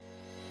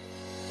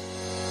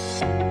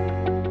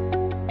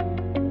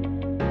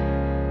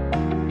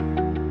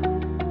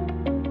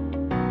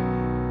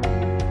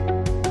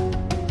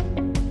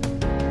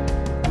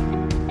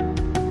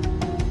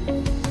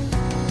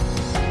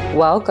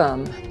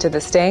Welcome to the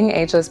Staying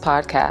Ageless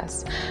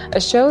podcast, a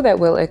show that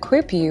will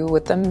equip you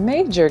with the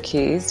major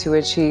keys to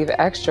achieve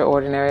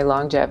extraordinary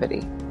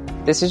longevity.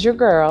 This is your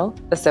girl,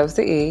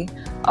 Asosa E,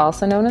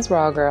 also known as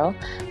Raw Girl.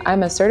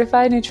 I'm a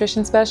certified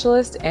nutrition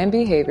specialist and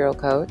behavioral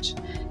coach.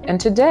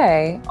 And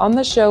today on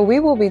the show,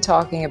 we will be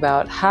talking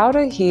about how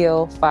to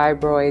heal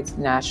fibroids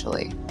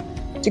naturally.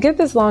 To get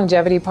this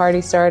longevity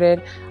party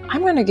started,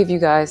 I'm going to give you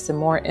guys some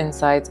more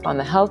insights on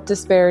the health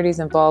disparities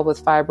involved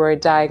with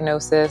fibroid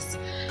diagnosis,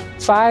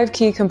 5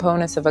 key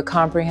components of a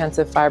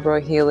comprehensive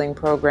fibroid healing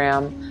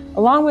program,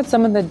 along with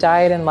some of the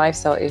diet and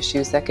lifestyle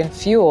issues that can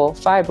fuel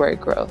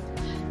fibroid growth.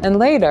 And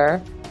later,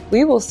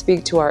 we will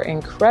speak to our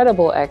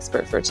incredible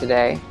expert for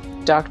today,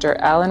 Dr.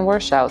 Alan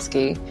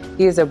Warshawski.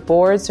 He is a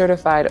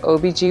board-certified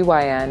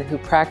OBGYN who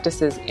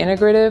practices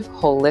integrative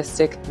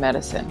holistic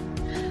medicine.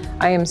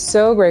 I am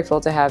so grateful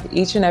to have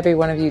each and every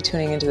one of you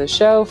tuning into the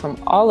show from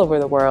all over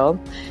the world.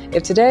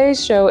 If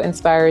today's show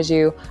inspires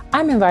you,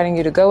 I'm inviting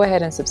you to go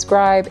ahead and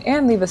subscribe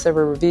and leave us a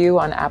review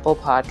on Apple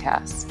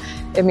Podcasts.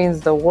 It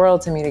means the world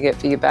to me to get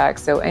feedback,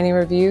 so any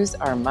reviews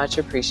are much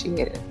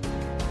appreciated.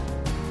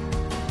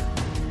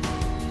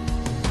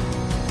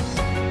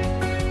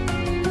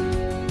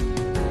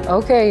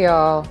 Okay,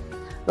 y'all,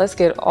 let's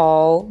get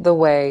all the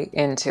way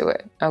into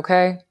it,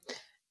 okay?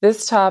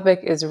 This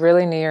topic is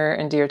really near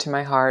and dear to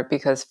my heart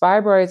because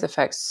fibroids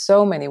affect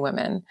so many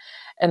women,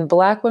 and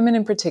Black women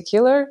in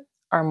particular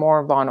are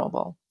more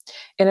vulnerable.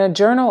 In a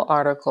journal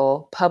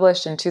article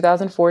published in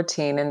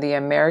 2014 in the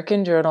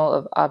American Journal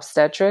of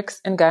Obstetrics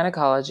and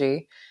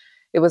Gynecology,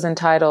 it was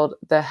entitled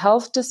 "The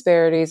Health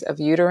Disparities of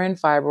Uterine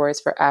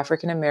Fibroids for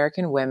African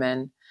American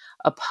Women,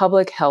 a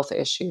Public Health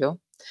Issue."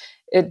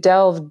 It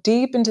delved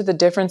deep into the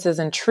differences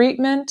in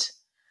treatment.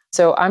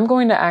 So I'm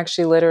going to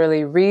actually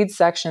literally read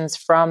sections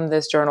from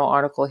this journal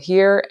article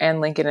here and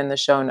link it in the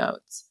show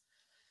notes.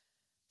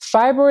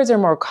 Fibroids are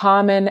more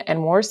common and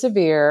more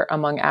severe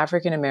among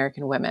African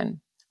American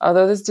women.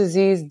 Although this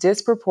disease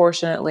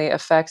disproportionately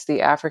affects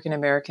the African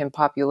American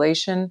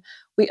population,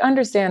 we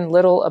understand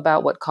little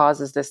about what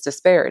causes this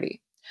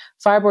disparity.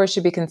 Fibroids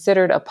should be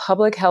considered a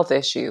public health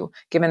issue,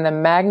 given the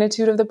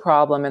magnitude of the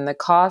problem and the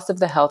cost of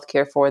the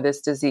healthcare for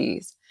this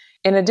disease.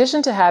 In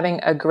addition to having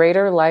a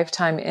greater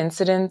lifetime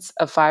incidence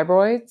of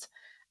fibroids,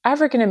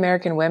 African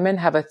American women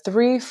have a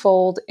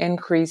 3-fold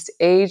increased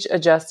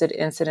age-adjusted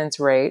incidence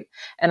rate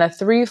and a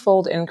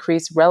 3-fold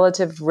increased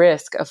relative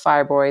risk of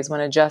fibroids when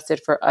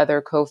adjusted for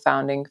other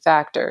confounding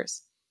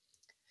factors.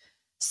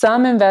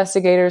 Some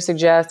investigators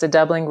suggest a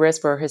doubling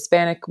risk for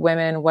Hispanic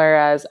women,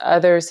 whereas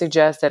others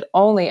suggest that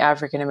only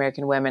African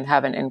American women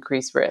have an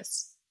increased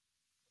risk.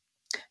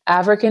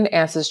 African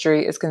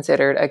ancestry is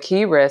considered a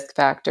key risk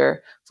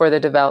factor for the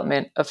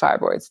development of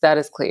fibroids. That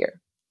is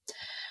clear.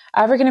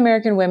 African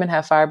American women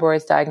have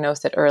fibroids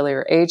diagnosed at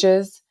earlier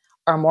ages,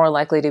 are more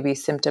likely to be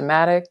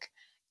symptomatic,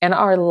 and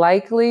are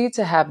likely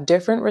to have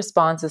different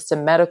responses to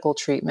medical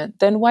treatment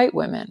than white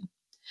women.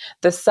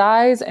 The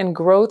size and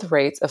growth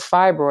rates of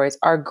fibroids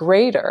are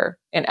greater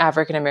in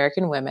African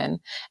American women,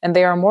 and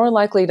they are more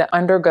likely to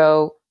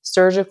undergo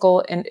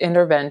surgical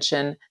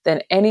intervention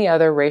than any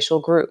other racial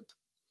group.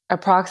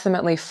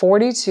 Approximately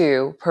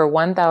 42 per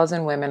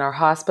 1,000 women are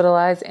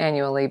hospitalized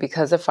annually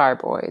because of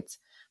fibroids,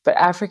 but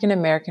African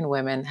American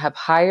women have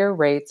higher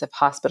rates of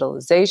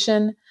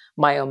hospitalization,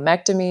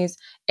 myomectomies,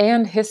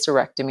 and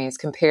hysterectomies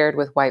compared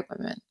with white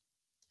women.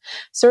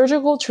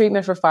 Surgical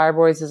treatment for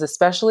fibroids is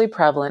especially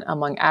prevalent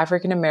among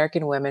African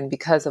American women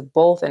because of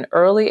both an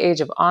early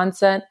age of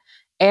onset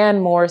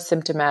and more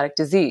symptomatic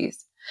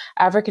disease.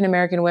 African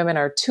American women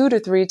are 2 to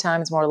 3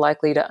 times more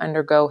likely to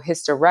undergo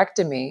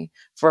hysterectomy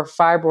for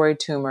fibroid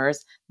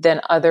tumors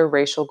than other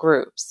racial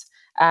groups.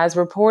 As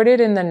reported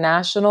in the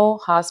National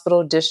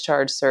Hospital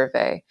Discharge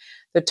Survey,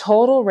 the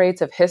total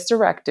rates of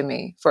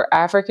hysterectomy for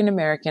African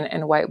American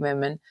and white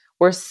women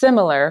were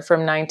similar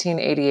from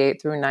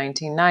 1988 through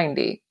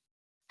 1990.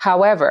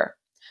 However,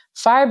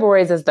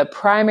 fibroids as the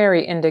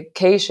primary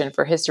indication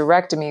for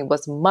hysterectomy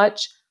was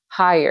much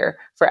higher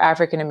for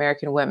African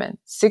American women,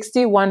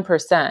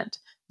 61%.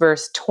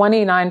 Versus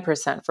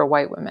 29% for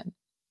white women.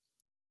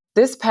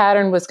 This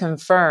pattern was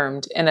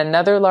confirmed in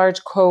another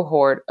large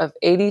cohort of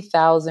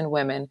 80,000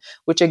 women,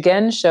 which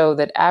again showed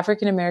that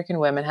African American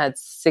women had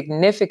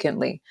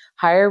significantly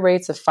higher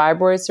rates of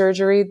fibroid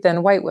surgery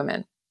than white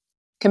women.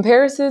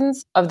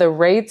 Comparisons of the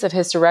rates of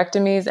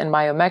hysterectomies and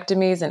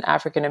myomectomies in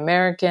African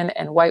American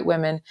and white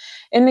women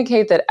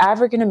indicate that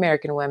African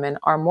American women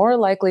are more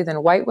likely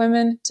than white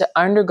women to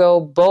undergo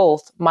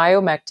both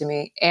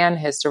myomectomy and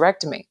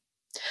hysterectomy.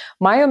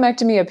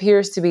 Myomectomy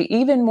appears to be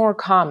even more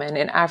common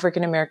in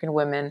African American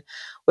women,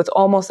 with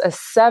almost a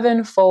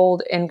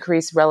 7-fold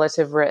increased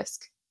relative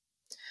risk.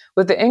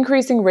 With the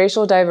increasing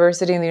racial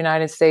diversity in the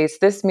United States,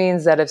 this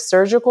means that if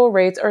surgical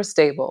rates are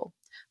stable,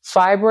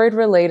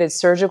 fibroid-related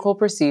surgical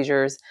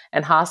procedures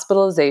and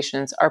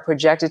hospitalizations are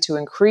projected to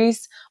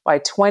increase by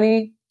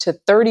 20 to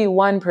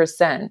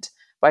 31%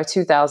 by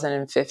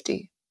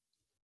 2050.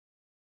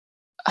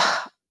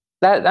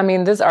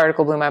 This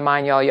article blew my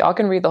mind, y'all. Y'all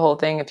can read the whole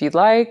thing if you'd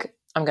like.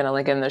 I'm going to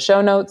link in the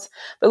show notes.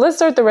 But let's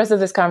start the rest of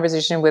this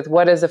conversation with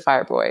what is a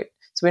fibroid?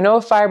 So we know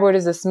a fibroid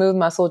is a smooth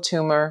muscle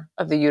tumor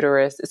of the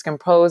uterus. It's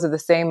composed of the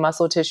same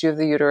muscle tissue of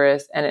the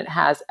uterus, and it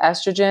has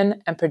estrogen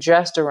and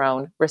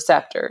progesterone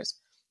receptors.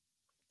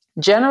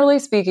 Generally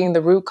speaking,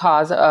 the root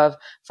cause of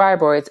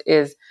fibroids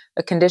is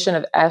a condition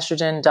of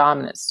estrogen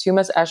dominance, too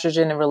much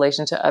estrogen in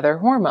relation to other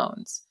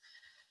hormones.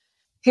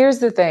 Here's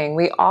the thing.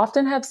 We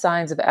often have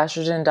signs of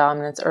estrogen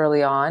dominance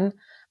early on,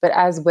 but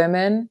as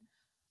women,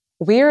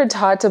 we are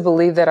taught to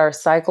believe that our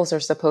cycles are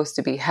supposed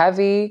to be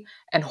heavy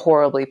and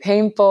horribly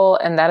painful,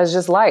 and that is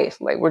just life.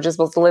 Like, we're just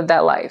supposed to live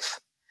that life.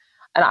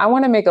 And I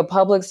want to make a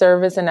public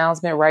service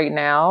announcement right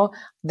now.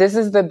 This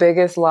is the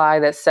biggest lie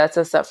that sets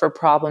us up for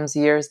problems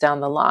years down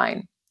the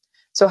line.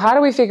 So how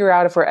do we figure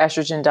out if we're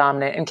estrogen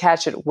dominant and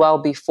catch it well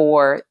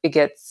before it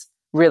gets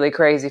really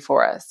crazy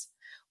for us?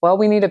 Well,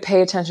 we need to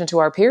pay attention to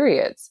our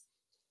periods.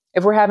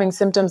 If we're having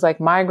symptoms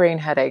like migraine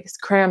headaches,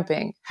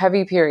 cramping,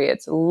 heavy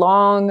periods,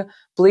 long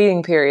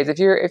bleeding periods, if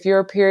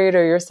your period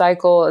or your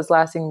cycle is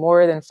lasting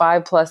more than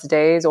 5+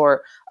 days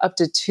or up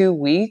to 2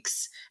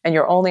 weeks, and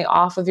you're only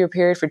off of your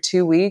period for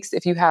 2 weeks,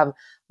 if you have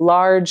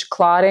large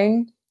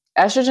clotting,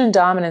 estrogen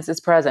dominance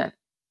is present.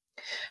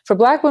 For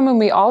Black women,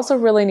 we also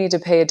really need to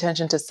pay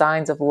attention to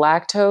signs of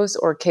lactose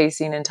or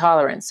casein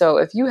intolerance. So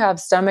if you have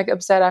stomach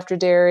upset after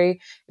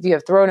dairy, if you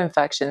have throat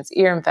infections,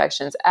 ear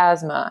infections,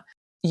 asthma,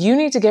 you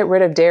need to get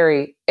rid of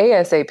dairy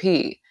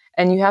ASAP.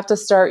 And you have to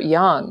start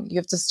young. You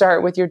have to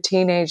start with your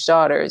teenage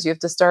daughters. You have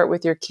to start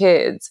with your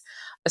kids,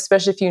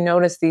 especially if you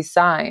notice these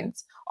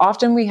signs.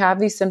 Often we have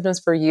these symptoms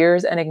for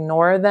years and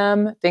ignore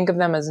them, think of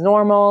them as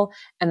normal,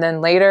 and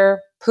then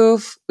later,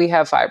 poof, we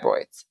have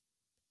fibroids.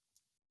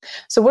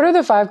 So what are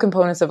the 5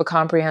 components of a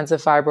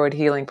comprehensive fibroid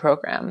healing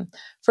program?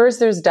 First,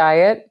 there's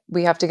diet.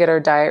 We have to get our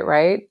diet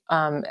right.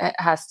 It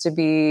has to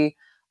be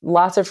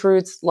lots of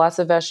fruits, lots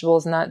of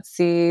vegetables, nuts,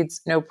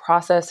 seeds, no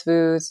processed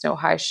foods, no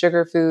high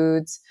sugar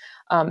foods.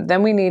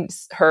 Then we need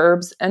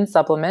herbs and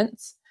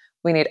supplements.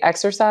 We need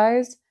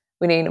exercise.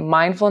 We need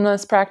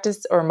mindfulness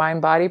practice or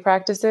mind-body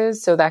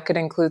practices. So that could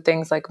include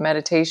things like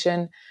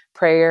meditation,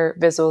 prayer,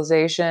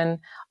 visualization.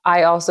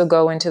 I also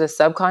go into the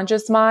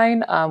subconscious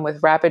mind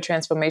with rapid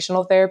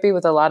transformational therapy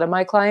with a lot of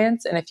my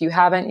clients. And if you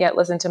haven't yet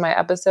listened to my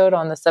episode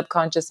on the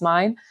subconscious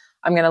mind,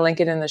 I'm going to link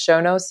it in the show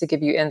notes to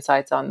give you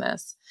insights on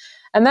this.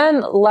 And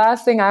then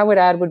last thing I would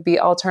add would be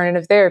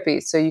alternative therapy.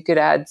 So you could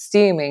add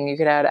steaming, you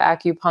could add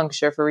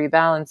acupuncture for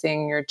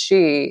rebalancing your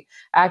chi,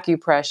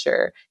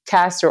 acupressure,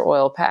 castor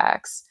oil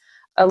packs,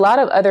 a lot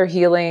of other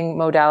healing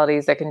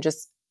modalities that can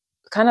just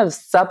kind of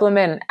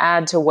supplement and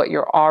add to what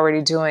you're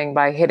already doing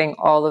by hitting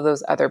all of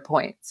those other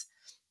points.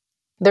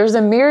 There's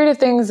a myriad of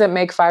things that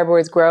make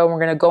fibroids grow, and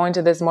we're going to go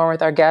into this more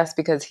with our guest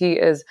because he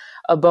is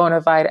a bona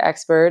fide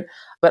expert,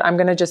 but I'm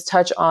going to just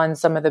touch on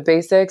some of the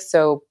basics.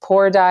 So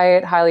poor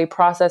diet, highly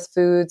processed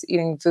foods,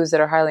 eating foods that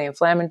are highly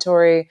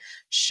inflammatory,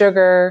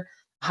 sugar,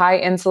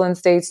 high insulin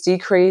states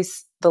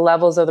decrease the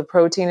levels of the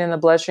protein in the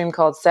bloodstream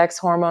called sex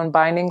hormone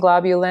binding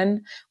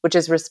globulin, which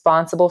is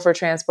responsible for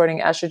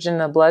transporting estrogen in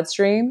the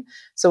bloodstream.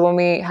 So when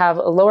we have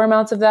lower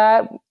amounts of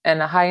that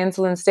and a high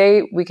insulin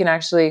state, we can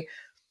actually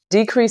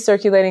decrease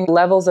circulating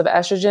levels of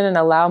estrogen and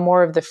allow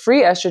more of the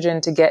free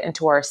estrogen to get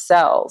into our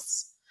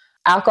cells.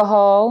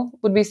 Alcohol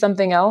would be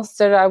something else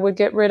that I would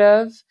get rid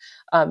of.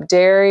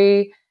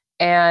 Dairy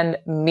and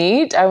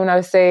meat. When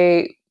I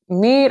say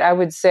meat, I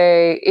would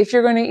say if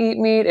you're going to eat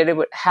meat, it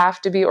would have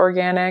to be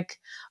organic.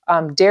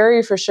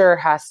 Dairy for sure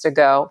has to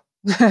go.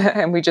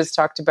 And we just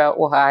talked about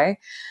why.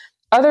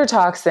 Other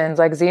toxins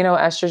like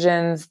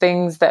xenoestrogens,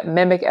 things that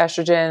mimic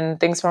estrogen,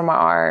 things from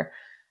our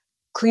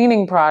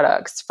cleaning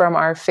products, from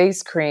our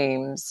face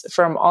creams,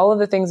 from all of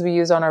the things we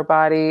use on our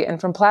body, and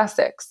from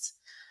plastics.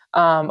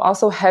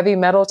 Also, heavy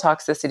metal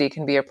toxicity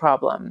can be a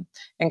problem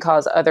and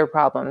cause other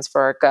problems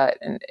for our gut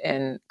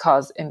and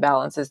cause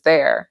imbalances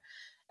there.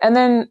 And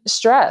then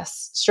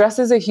stress. Stress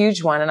is a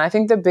huge one. And I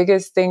think the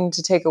biggest thing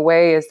to take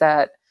away is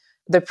that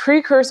the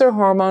precursor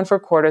hormone for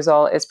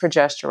cortisol is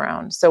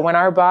progesterone. So when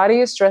our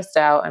body is stressed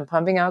out and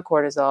pumping out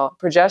cortisol,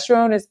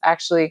 progesterone is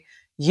actually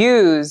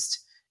used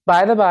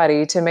by the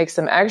body to make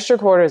some extra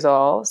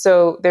cortisol.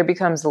 So there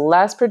becomes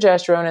less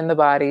progesterone in the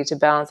body to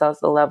balance out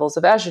the levels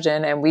of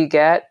estrogen, and we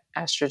get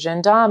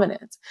estrogen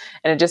dominance.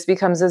 And it just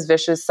becomes this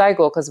vicious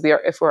cycle because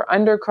if we're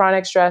under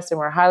chronic stress and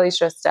we're highly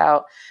stressed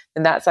out,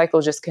 then that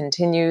cycle just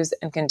continues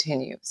and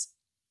continues.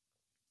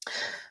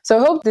 So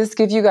I hope this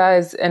gives you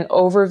guys an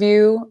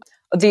overview.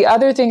 The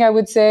other thing I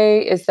would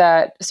say is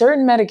that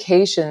certain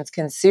medications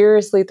can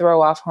seriously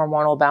throw off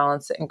hormonal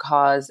balance and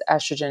cause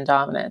estrogen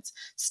dominance.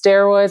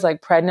 Steroids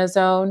like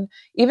prednisone,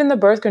 even the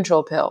birth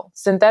control pill,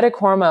 synthetic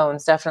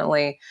hormones,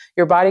 definitely,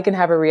 your body can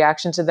have a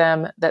reaction to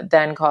them that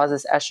then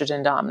causes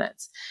estrogen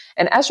dominance.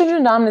 And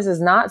estrogen dominance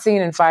is not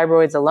seen in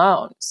fibroids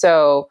alone.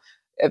 So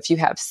if you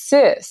have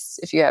cysts,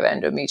 if you have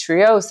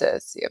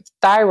endometriosis, you have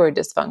thyroid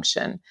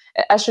dysfunction,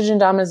 estrogen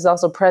dominance is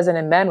also present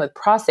in men with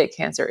prostate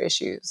cancer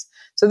issues.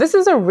 So this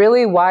is a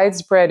really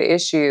widespread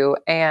issue,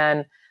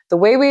 and The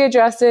way we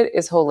address it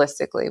is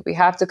holistically. We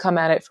have to come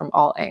at it from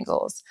all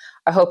angles.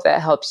 I hope that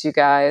helps you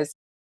guys.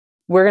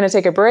 We're going to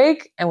take a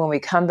break, and when we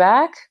come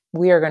back,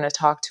 we are going to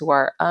talk to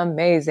our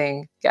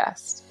amazing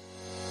guest.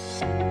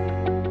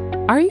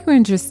 Are you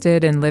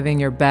interested in living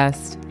your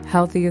best,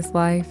 healthiest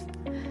life?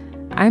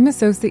 I'm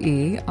Asosa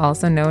E.,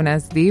 also known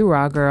as The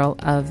Raw Girl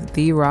of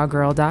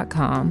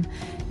TheRawGirl.com,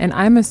 and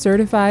I'm a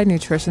certified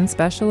nutrition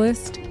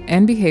specialist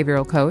and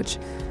behavioral coach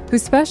who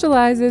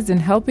specializes in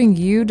helping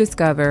you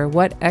discover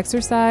what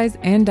exercise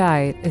and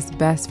diet is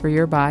best for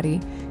your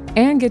body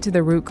and get to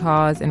the root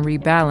cause and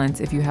rebalance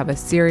if you have a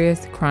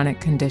serious chronic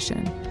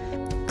condition.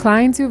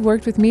 Clients who have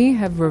worked with me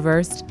have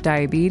reversed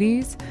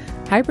diabetes,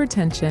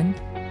 hypertension,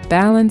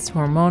 balanced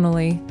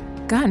hormonally,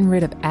 gotten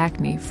rid of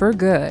acne for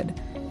good,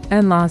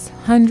 and lost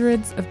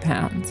hundreds of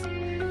pounds.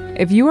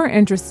 If you are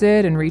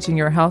interested in reaching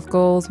your health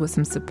goals with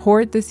some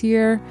support this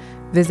year,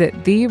 visit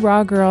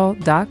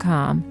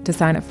TheRawGirl.com to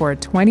sign up for a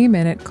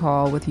 20-minute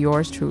call with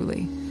yours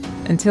truly.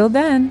 Until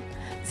then,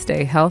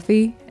 stay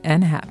healthy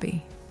and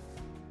happy.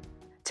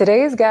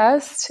 Today's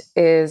guest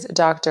is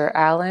Dr.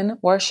 Alan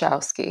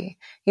Warshawski.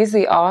 He's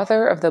the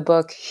author of the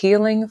book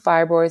Healing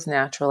Fibroids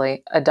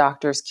Naturally, A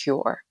Doctor's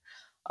Cure.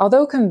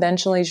 Although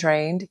conventionally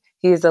trained,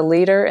 he is a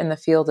leader in the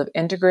field of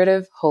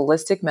integrative,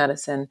 holistic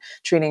medicine,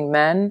 treating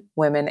men,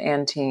 women,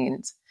 and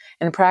teens.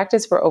 In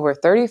practice for over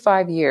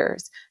 35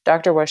 years,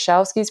 Dr.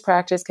 Warshawski's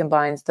practice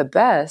combines the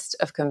best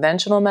of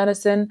conventional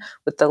medicine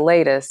with the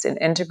latest in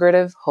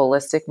integrative,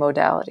 holistic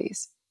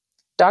modalities.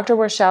 Dr.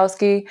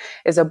 Warshawski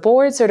is a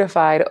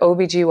board-certified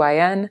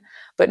OBGYN,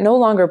 but no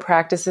longer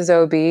practices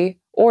OB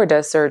or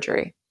does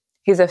surgery.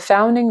 He's a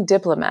founding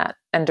diplomat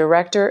and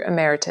director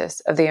emeritus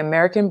of the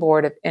American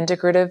Board of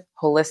Integrative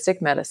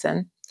Holistic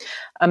Medicine,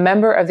 a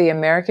member of the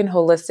American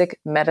Holistic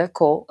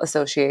Medical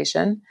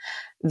Association,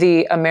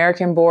 the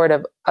American Board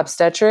of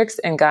Obstetrics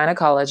and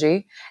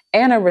Gynecology,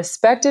 and a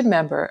respected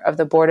member of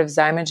the Board of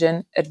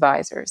Zymogen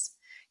Advisors.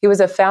 He was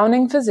a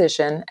founding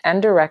physician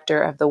and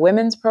director of the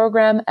women's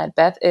program at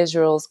Beth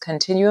Israel's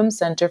Continuum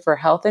Center for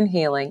Health and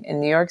Healing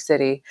in New York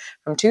City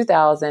from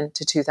 2000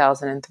 to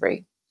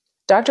 2003.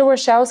 Dr.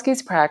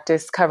 Warshawski's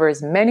practice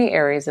covers many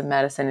areas of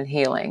medicine and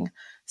healing.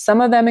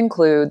 Some of them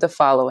include the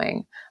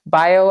following: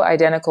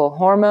 bioidentical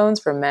hormones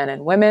for men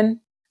and women,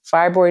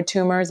 fibroid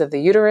tumors of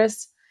the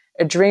uterus,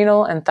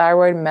 adrenal and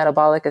thyroid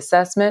metabolic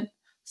assessment,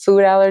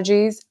 food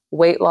allergies,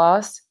 weight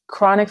loss,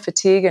 chronic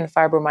fatigue and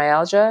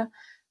fibromyalgia,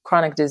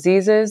 chronic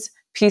diseases,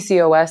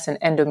 PCOS and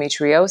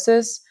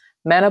endometriosis,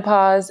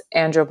 menopause,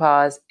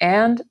 andropause,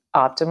 and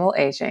optimal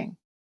aging.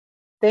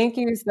 Thank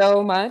you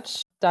so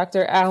much,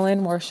 Dr.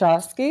 Alan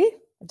Warshawski.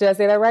 Did I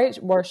say that right?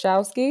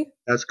 Warshawski?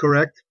 That's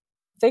correct.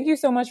 Thank you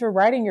so much for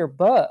writing your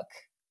book.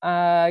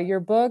 Your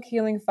book,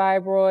 Healing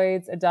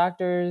Fibroids, A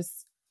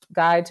Doctor's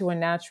Guide to a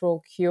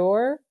Natural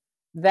Cure.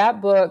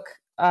 That book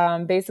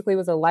basically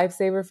was a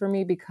lifesaver for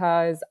me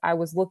because I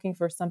was looking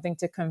for something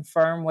to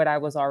confirm what I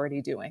was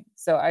already doing.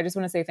 So I just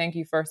want to say thank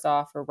you first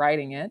off for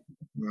writing it.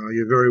 Well,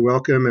 you're very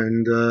welcome,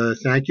 and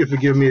thank you for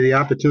giving me the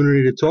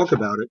opportunity to talk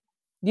about it.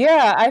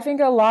 Yeah, I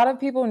think a lot of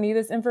people need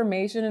this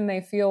information and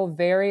they feel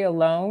very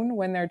alone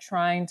when they're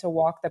trying to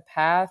walk the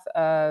path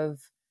of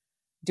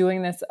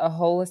doing this a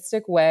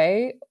holistic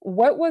way.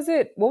 What was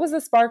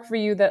the spark for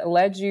you that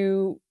led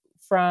you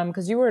from,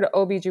 because you were an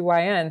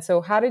OBGYN,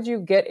 so how did you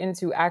get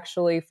into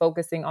actually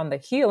focusing on the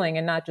healing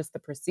and not just the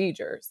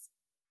procedures?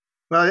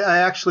 Well, I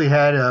actually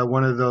had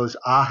one of those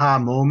aha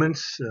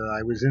moments.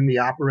 I was in the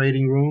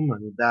operating room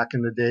back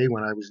in the day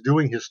when I was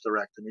doing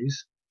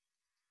hysterectomies.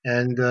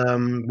 And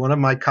one of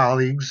my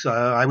colleagues,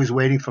 I was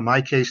waiting for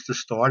my case to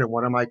start, and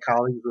one of my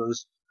colleagues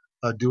was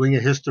doing a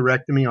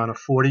hysterectomy on a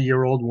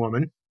 40-year-old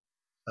woman.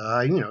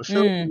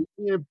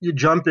 You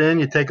jump in,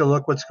 you take a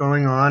look what's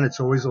going on.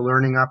 It's always a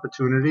learning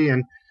opportunity.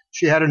 And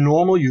she had a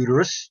normal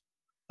uterus.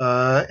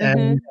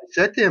 And I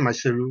said to him, I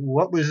said,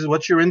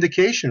 what's your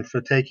indication for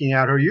taking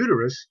out her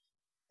uterus?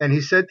 And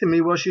he said to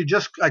me, well,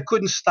 I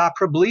couldn't stop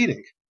her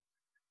bleeding.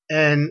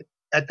 And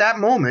at that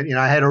moment,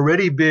 I had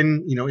already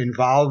been,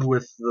 involved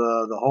with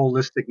the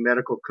holistic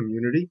medical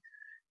community,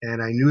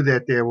 and I knew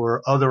that there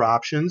were other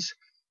options.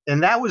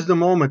 And that was the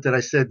moment that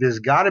I said, there's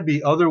got to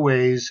be other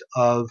ways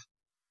of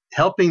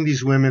helping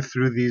these women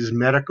through these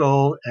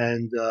medical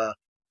and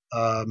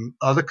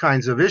other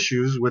kinds of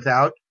issues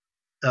without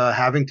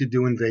having to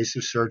do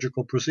invasive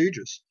surgical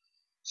procedures.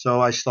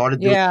 So I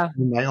started doing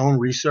my own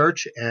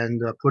research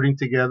and putting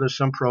together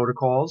some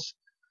protocols.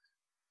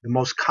 The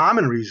most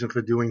common reason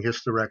for doing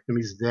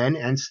hysterectomies then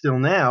and still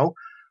now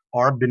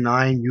are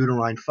benign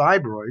uterine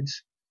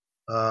fibroids,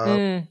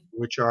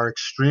 which are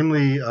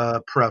extremely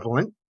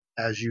prevalent,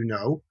 as you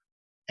know.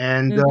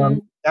 And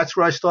that's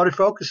where I started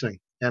focusing.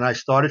 And I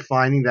started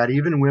finding that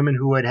even women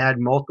who had had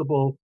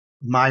multiple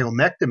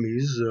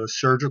myomectomies,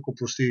 surgical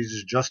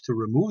procedures just to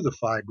remove the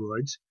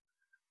fibroids,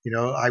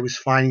 I was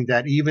finding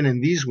that even in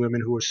these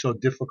women who were so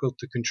difficult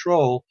to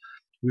control,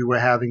 we were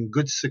having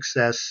good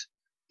success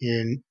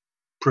in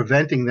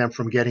preventing them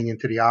from getting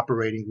into the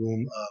operating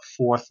room a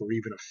fourth or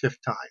even a fifth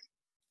time.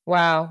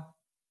 Wow.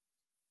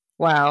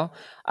 Wow.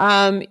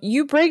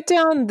 You break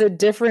down the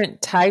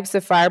different types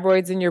of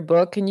fibroids in your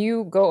book. Can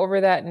you go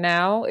over that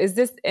now? Is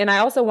this, and I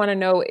also want to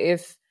know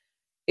if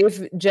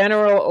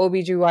general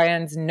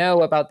OBGYNs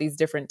know about these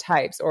different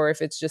types or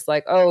if it's just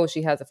like, oh,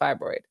 she has a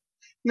fibroid.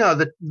 No,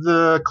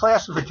 the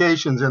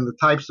classifications and the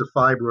types of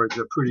fibroids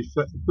are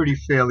pretty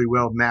fairly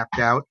well mapped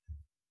out.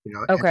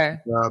 Okay.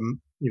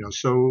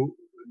 So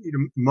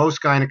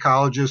most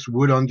gynecologists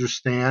would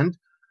understand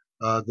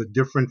the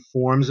different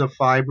forms of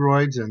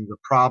fibroids and the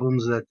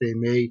problems that they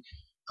may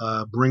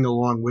bring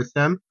along with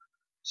them.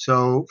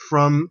 So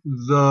from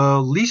the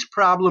least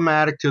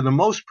problematic to the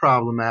most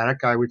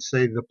problematic, I would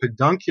say the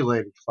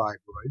pedunculated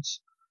fibroids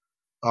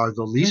are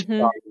the least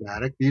Mm-hmm.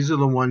 problematic. These are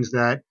the ones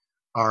that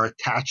are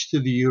attached to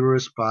the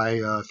uterus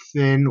by a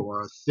thin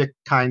or a thick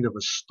kind of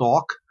a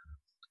stalk.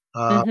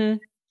 Uh, Mm-hmm.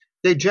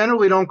 they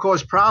generally don't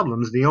cause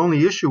problems. The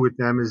only issue with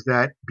them is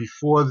that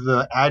before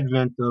the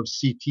advent of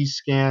CT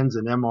scans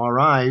and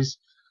MRIs,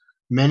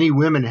 many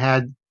women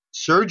had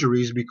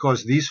surgeries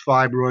because these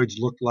fibroids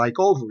looked like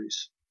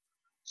ovaries.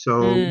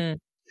 So, Mm.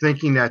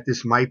 thinking that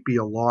this might be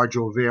a large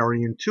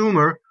ovarian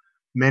tumor,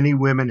 many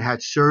women had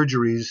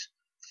surgeries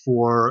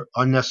for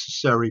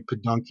unnecessary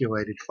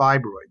pedunculated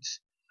fibroids.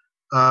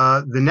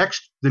 The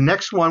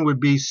next one would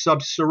be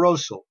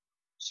subserosal.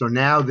 So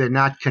now they're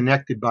not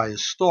connected by a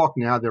stalk.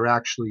 Now they're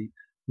actually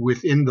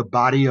within the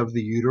body of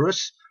the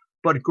uterus,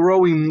 but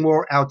growing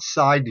more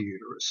outside the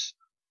uterus.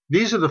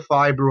 These are the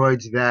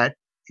fibroids that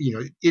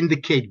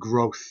indicate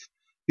growth.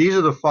 These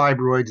are the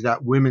fibroids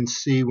that women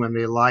see when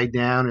they lie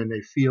down and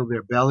they feel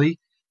their belly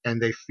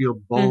and they feel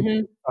bulbs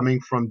Mm-hmm. coming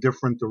from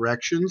different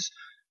directions.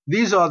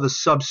 These are the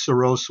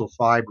subserosal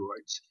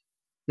fibroids.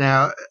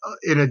 Now,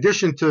 in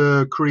addition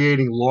to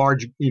creating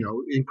large,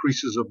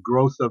 increases of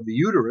growth of the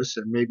uterus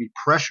and maybe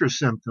pressure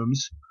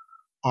symptoms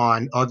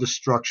on other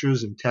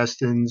structures,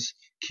 intestines,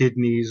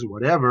 kidneys,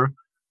 whatever,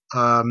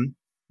 um,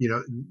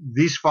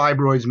 these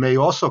fibroids may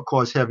also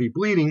cause heavy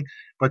bleeding,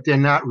 but they're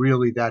not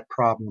really that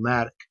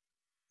problematic.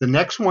 The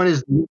next one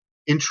is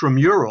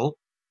intramural.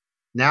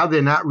 Now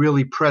they're not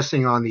really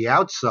pressing on the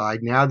outside.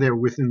 Now they're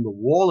within the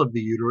wall of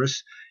the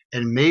uterus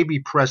and maybe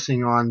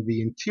pressing on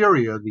the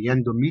interior, the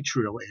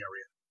endometrial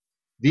area.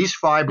 These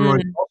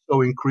fibroids Mm.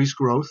 also increase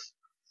growth.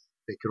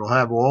 They could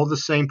have all the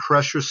same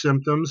pressure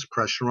symptoms,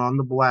 pressure on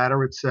the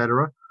bladder,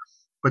 etc.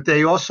 But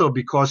they also,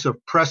 because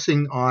of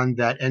pressing on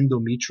that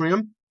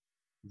endometrium,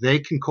 they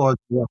can cause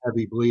more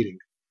heavy bleeding.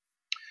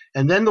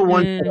 And then the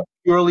ones that Mm. are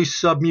purely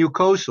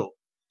submucosal.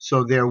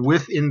 So they're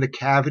within the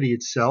cavity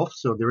itself.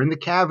 So they're in the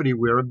cavity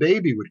where a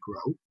baby would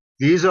grow.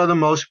 These are the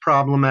most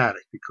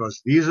problematic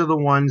because these are the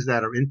ones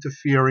that are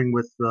interfering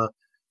with the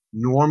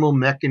normal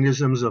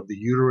mechanisms of the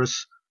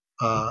uterus,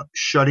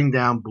 shutting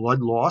down blood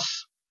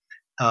loss.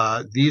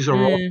 These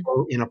are Mm.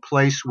 also in a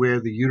place where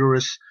the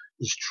uterus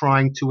is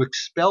trying to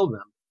expel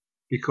them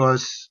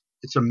because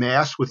it's a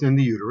mass within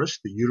the uterus.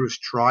 The uterus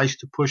tries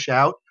to push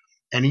out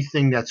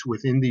anything that's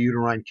within the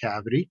uterine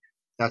cavity.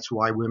 That's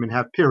why women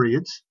have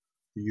periods.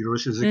 The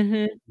uterus is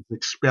Mm-hmm.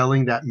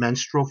 expelling that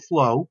menstrual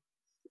flow.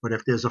 But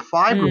if there's a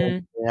fibroid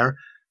Mm. there,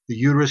 the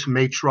uterus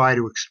may try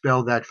to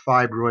expel that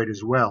fibroid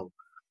as well.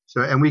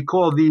 So, and we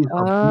call these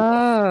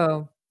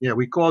Oh.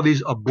 we call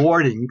these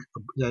aborting.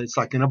 It's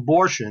like an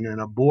abortion, an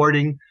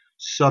aborting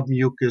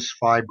submucous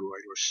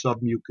fibroid or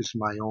submucous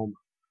myoma.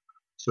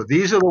 So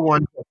these are the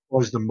ones that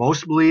cause the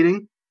most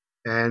bleeding,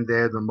 and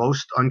they're the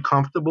most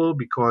uncomfortable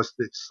because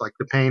it's like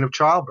the pain of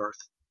childbirth.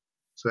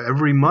 So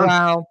every month,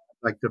 Wow.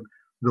 like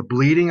the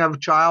bleeding of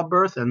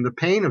childbirth and the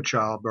pain of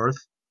childbirth,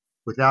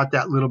 without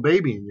that little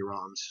baby in your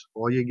arms,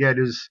 all you get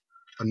is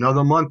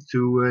another month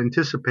to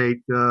anticipate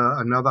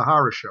another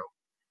horror show.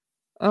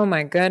 Oh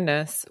my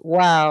goodness.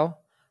 Wow.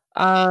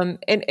 And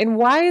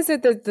why is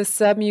it that the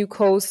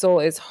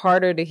submucosal is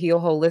harder to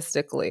heal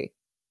holistically?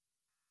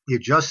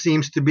 It just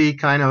seems to be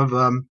kind of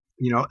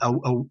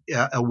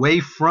away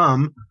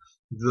from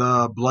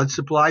the blood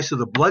supply. So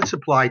the blood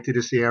supply to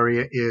this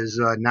area is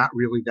not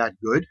really that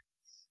good,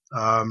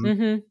 um,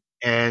 Mm-hmm.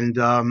 and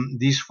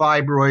these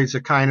fibroids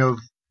are kind of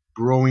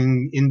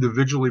growing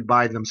individually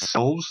by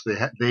themselves.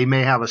 They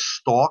may have a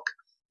stalk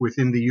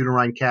within the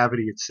uterine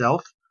cavity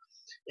itself,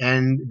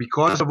 and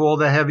because of all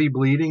the heavy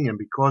bleeding and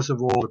because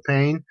of all the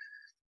pain,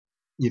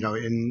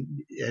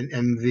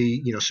 and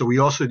the so we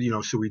also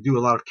so we do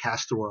a lot of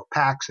castor oil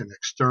packs and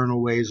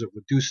external ways of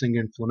reducing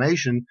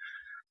inflammation.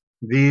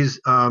 These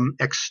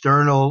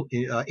external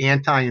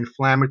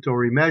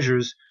anti-inflammatory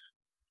measures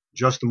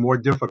just are more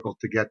difficult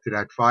to get to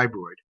that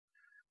fibroid.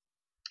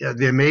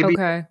 There may be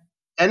Okay.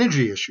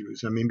 energy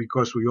issues. I mean,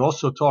 because we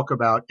also talk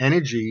about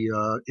energy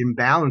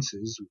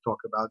imbalances. We talk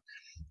about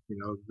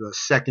the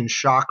second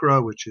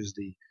chakra, which is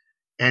the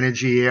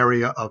energy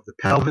area of the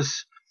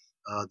pelvis.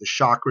 The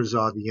chakras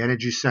are the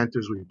energy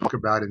centers we talk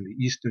about in the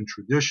Eastern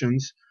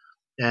traditions.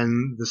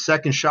 And the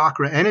second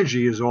chakra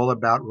energy is all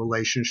about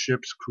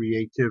relationships,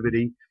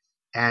 creativity,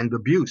 and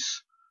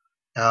abuse.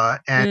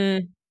 And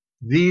Mm.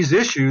 these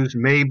issues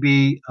may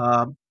be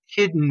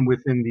hidden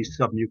within these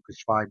submucous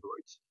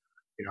fibroids.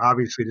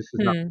 Obviously, this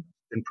is not Hmm.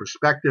 Western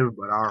perspective,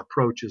 but our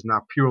approach is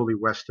not purely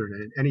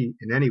Western in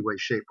any way,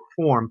 shape, or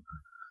form.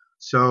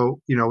 So,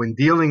 in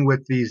dealing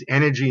with these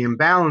energy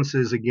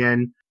imbalances,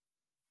 again,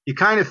 you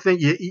kind of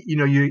think,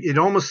 it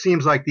almost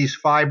seems like these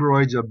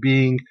fibroids are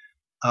being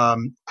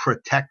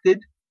protected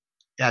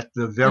at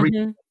the very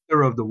Mm-hmm.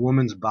 center of the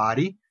woman's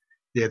body.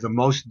 They're the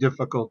most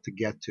difficult to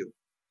get to.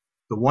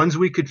 The ones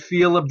we could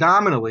feel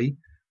abdominally,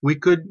 we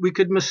could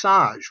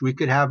massage. We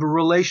could have a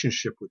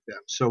relationship with them.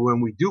 So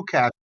when we do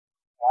cast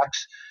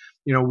wax,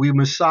 we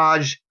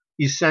massage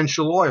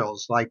essential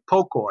oils like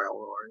poke oil,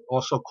 or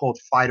also called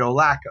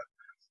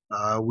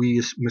phytolacca.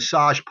 We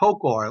massage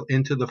poke oil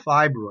into the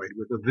fibroid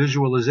with a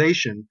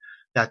visualization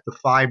that the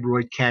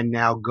fibroid can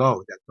now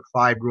go, that the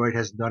fibroid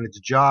has done its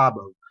job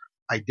of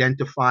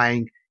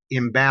identifying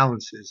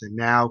imbalances. And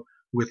now,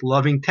 with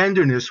loving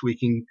tenderness, we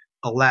can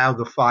allow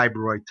the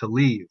fibroid to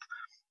leave.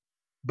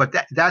 But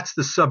that's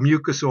the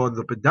submucous or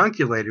the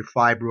pedunculated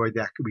fibroid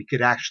that we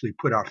could actually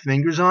put our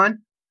fingers on.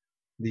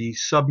 The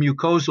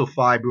submucosal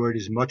fibroid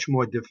is much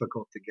more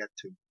difficult to get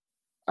to.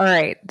 All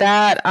right.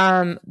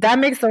 That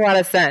makes a lot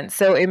of sense.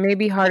 So it may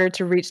be harder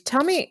to reach.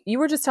 Tell me, you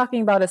were just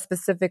talking about a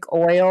specific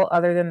oil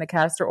other than the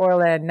castor oil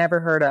that I had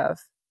never heard of.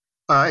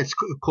 It's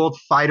called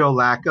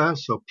phytolacca,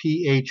 so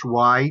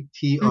Phytolacca,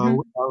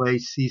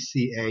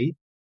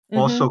 Mm-hmm.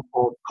 also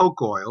called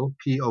poke oil,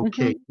 Poke.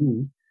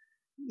 Mm-hmm.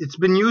 It's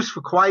been used for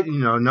quite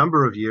a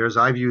number of years.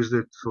 I've used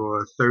it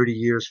for 30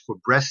 years for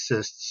breast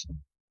cysts.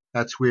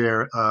 That's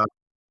where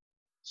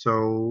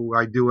so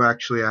I do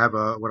actually have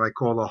what I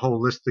call a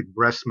holistic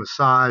breast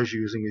massage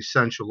using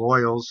essential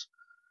oils,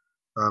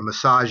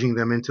 massaging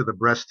them into the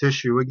breast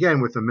tissue,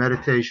 again with a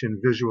meditation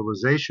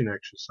visualization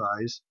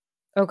exercise.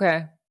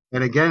 Okay.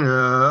 And again,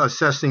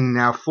 assessing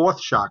now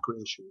fourth chakra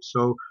issues.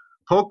 So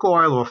poke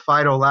oil or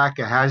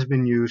phytolacca has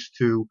been used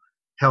to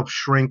help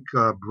shrink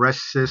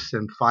breast cysts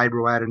and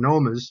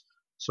fibroadenomas.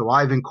 So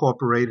I've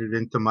incorporated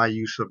into my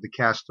use of the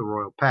castor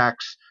oil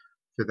packs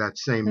for that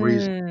same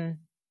reason.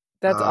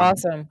 That's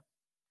awesome.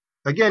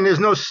 Again, there's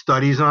no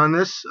studies on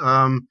this,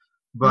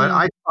 but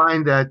I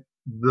find that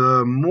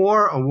the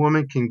more a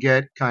woman can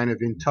get kind of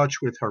in touch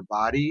with her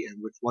body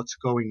and with what's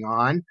going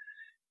on,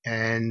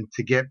 and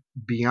to get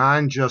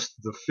beyond just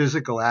the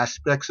physical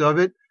aspects of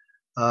it,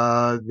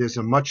 there's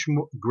a much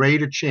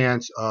greater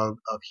chance of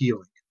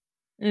healing.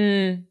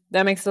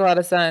 That makes a lot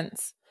of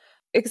sense.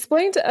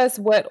 Explain to us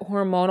what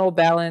hormonal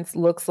balance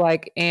looks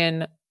like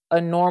in a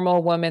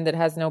normal woman that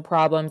has no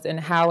problems, and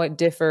how it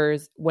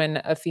differs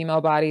when a female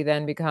body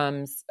then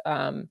becomes,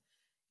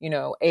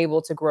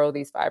 able to grow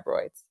these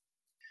fibroids.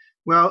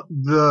 Well,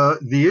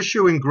 the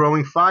issue in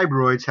growing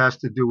fibroids has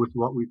to do with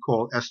what we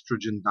call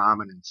estrogen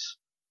dominance.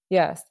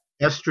 Yes.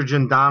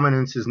 Estrogen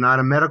dominance is not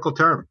a medical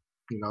term.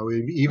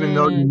 Even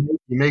though you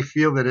may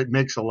feel that it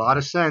makes a lot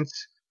of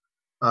sense,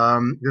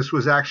 this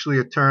was actually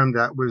a term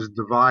that was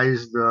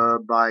devised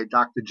by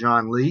Dr.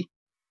 John Lee.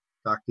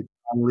 Dr.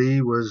 John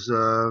Lee was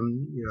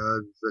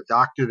the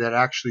doctor that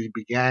actually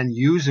began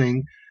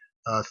using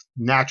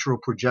natural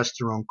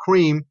progesterone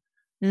cream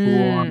for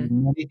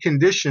many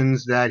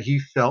conditions that he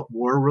felt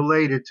were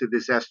related to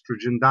this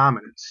estrogen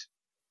dominance.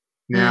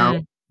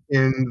 Now,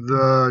 in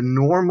the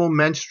normal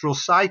menstrual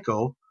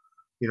cycle,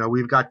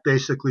 we've got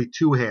basically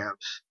two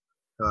halves.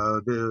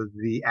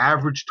 The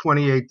average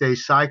 28-day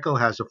cycle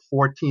has a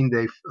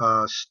 14-day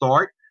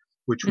start,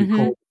 which we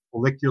call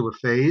follicular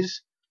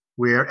phase,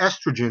 where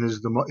estrogen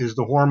is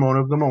the hormone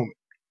of the moment.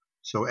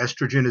 So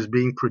estrogen is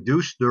being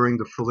produced during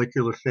the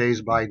follicular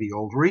phase by the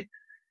ovary,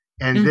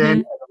 and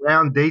then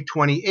around day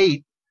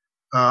 28,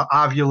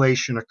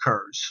 ovulation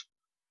occurs.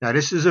 Now,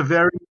 this is a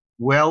very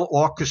well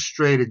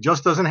orchestrated,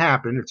 just doesn't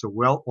happen. It's a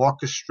well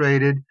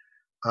orchestrated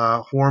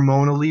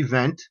hormonal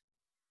event.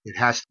 It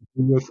has to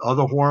do with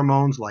other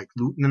hormones like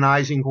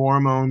luteinizing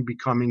hormone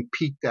becoming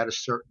peaked at a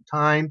certain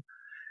time.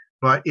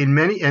 But and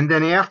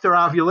then after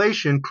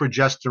ovulation,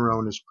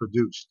 progesterone is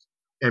produced.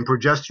 And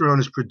progesterone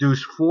is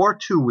produced for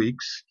 2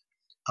 weeks.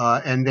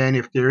 And then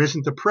if there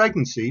isn't a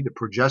pregnancy, the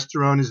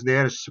progesterone is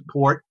there to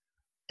support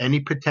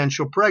any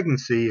potential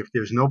pregnancy. If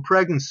there's no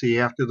pregnancy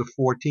after the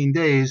 14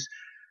 days,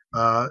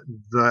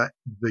 the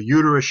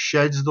uterus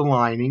sheds the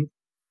lining.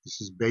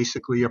 This is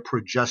basically a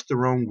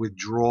progesterone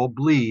withdrawal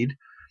bleed.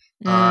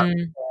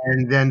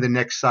 And then the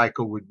next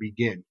cycle would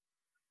begin.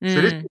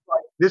 So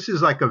this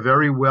is like a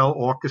very well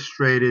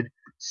orchestrated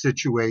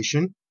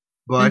situation,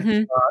 but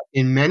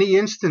in many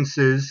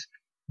instances,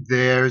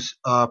 there's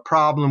a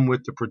problem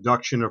with the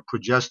production of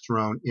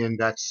progesterone in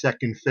that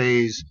second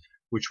phase,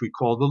 which we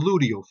call the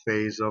luteal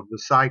phase of the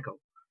cycle.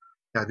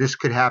 Now, this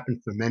could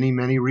happen for many,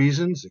 many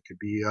reasons. It could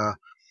be,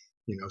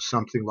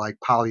 something like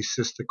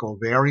polycystic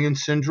ovarian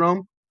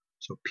syndrome.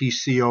 So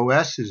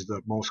PCOS is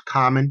the most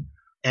common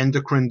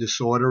endocrine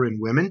disorder in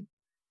women,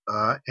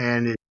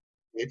 and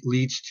it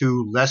leads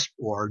to less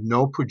or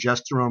no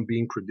progesterone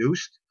being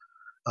produced.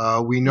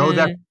 We know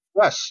that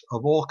stress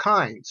of all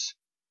kinds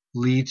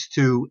leads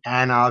to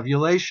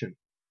anovulation.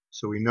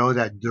 So we know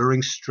that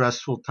during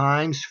stressful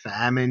times,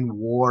 famine,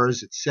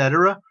 wars,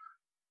 etc.,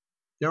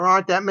 there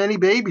aren't that many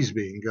babies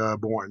being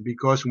born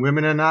because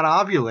women are not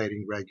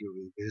ovulating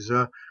regularly. There's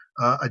a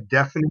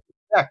definite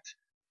effect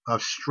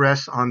of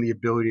stress on the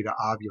ability to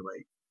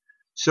ovulate.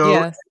 So,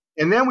 Yes.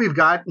 and then we've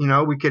got,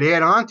 we could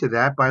add on to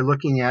that by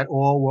looking at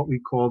all what we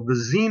call the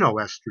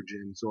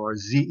xenoestrogens or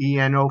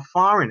ZENO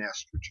foreign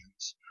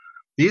estrogens.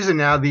 These are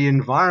now the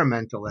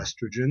environmental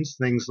estrogens,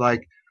 things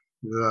like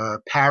the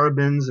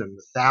parabens and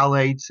the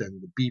phthalates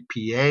and the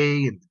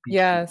BPA and the BPA.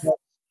 Yes.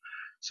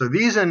 So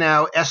these are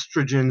now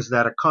estrogens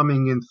that are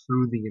coming in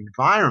through the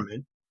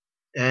environment.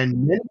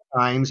 And many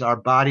times our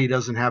body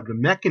doesn't have the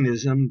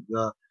mechanism,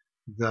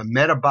 the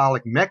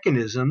metabolic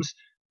mechanisms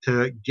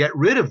to get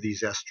rid of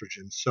these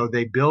estrogens. So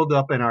they build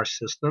up in our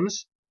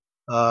systems,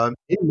 in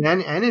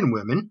men and in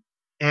women,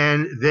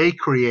 and they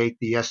create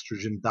the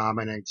estrogen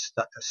dominant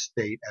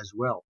state as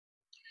well.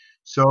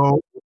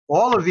 So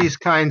all of these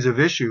kinds of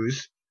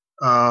issues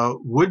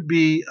would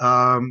be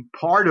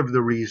part of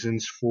the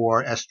reasons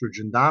for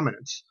estrogen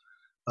dominance.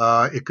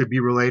 It could be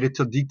related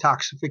to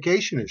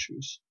detoxification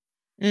issues.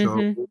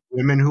 So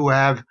women who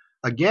have,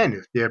 again,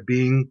 if they're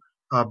being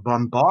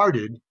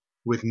bombarded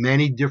with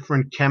many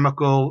different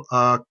chemical,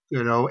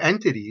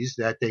 entities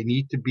that they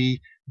need to be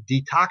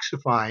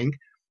detoxifying,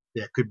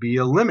 there could be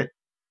a limit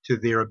to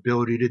their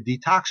ability to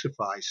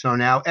detoxify. So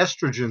now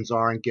estrogens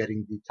aren't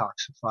getting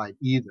detoxified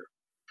either.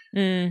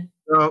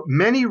 So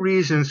many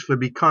reasons for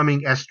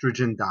becoming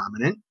estrogen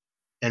dominant.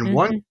 And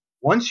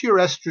once you're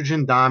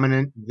estrogen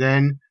dominant,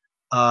 then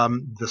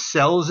the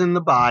cells in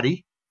the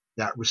body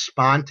that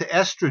respond to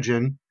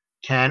estrogen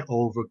can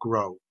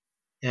overgrow.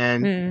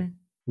 And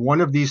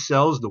one of these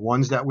cells, the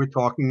ones that we're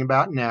talking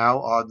about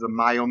now, are the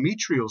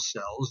myometrial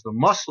cells, the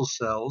muscle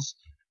cells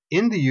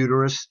in the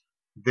uterus.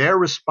 They're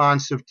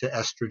responsive to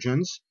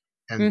estrogens,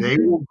 and they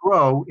will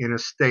grow in a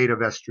state of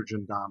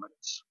estrogen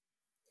dominance.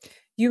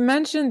 You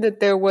mentioned that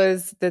there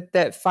was that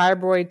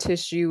fibroid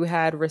tissue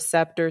had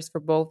receptors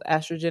for both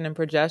estrogen and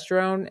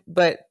progesterone,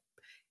 but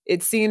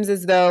it seems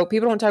as though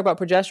people don't talk about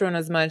progesterone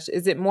as much.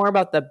 Is it more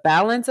about the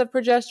balance of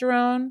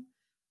progesterone,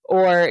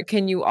 or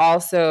can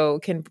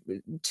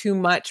too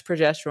much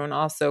progesterone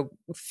also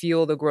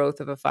fuel the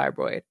growth of a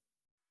fibroid?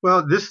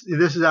 Well, that's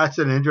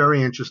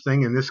very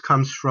interesting, and this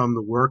comes from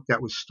the work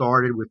that was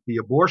started with the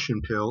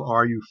abortion pill,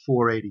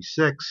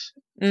 RU486,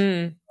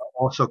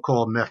 also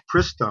called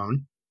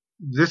mifepristone.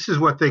 This is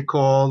what they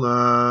call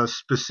a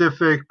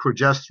specific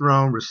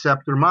progesterone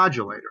receptor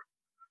modulator.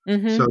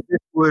 So this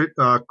would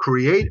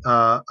create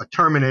a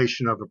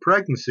termination of a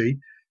pregnancy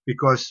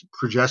because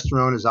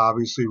progesterone is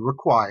obviously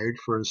required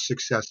for the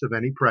success of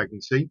any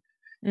pregnancy.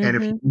 And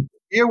if you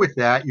interfere with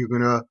that, you're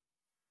going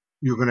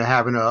to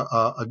have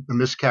a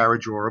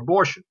miscarriage or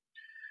abortion.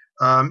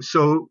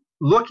 So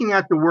looking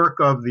at the work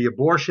of the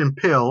abortion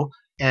pill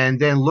and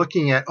then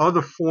looking at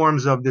other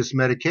forms of this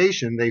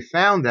medication, they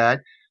found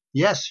that,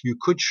 yes, you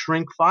could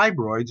shrink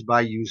fibroids by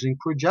using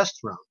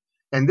progesterone.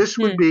 And this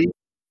would be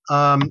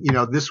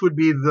this would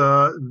be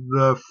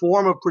the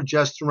form of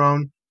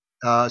progesterone,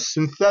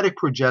 synthetic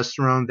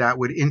progesterone that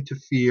would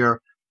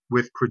interfere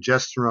with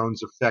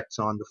progesterone's effects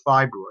on the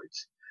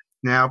fibroids.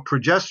 Now,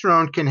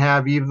 progesterone can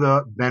have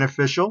either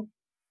beneficial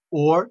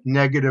or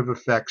negative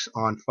effects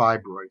on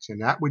fibroids,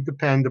 and that would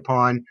depend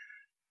upon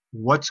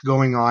what's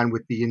going on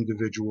with the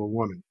individual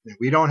woman. And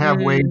we don't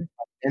have ways of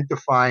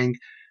identifying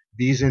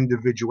these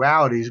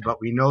individualities,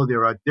 but we know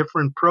there are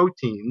different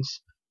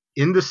proteins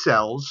in the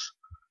cells.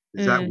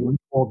 There's that one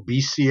called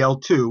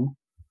BCL2,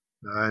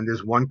 and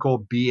there's one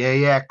called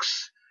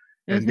BAX,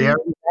 and they're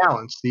in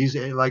balance. These,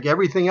 like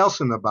everything else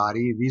in the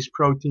body, these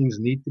proteins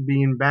need to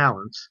be in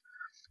balance.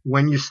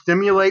 When you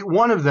stimulate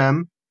one of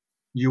them,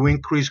 you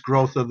increase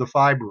growth of the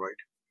fibroid.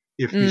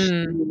 If you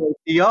stimulate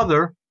the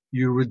other,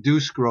 you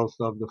reduce growth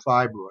of the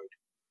fibroid.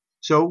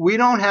 So we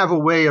don't have a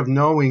way of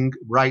knowing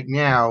right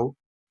now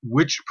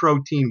which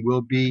protein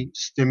will be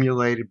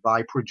stimulated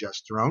by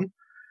progesterone.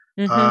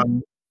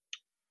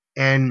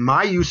 And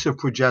my use of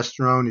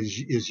progesterone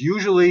is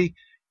usually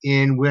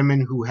in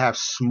women who have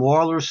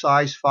smaller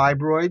size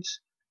fibroids,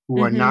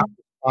 who are not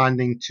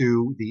responding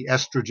to the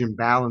estrogen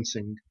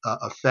balancing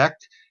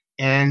effect,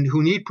 and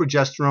who need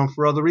progesterone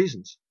for other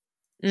reasons.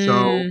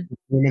 So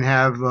women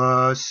have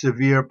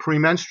severe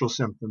premenstrual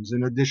symptoms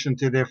in addition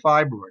to their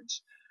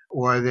fibroids,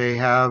 or they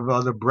have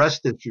other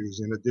breast issues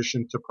in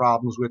addition to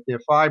problems with their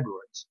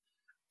fibroids.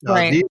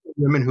 These are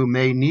women who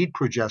may need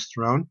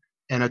progesterone,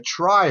 and a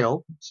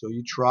trial, so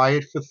you try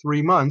it for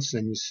 3 months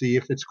and you see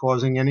if it's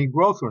causing any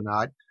growth or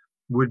not,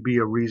 would be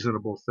a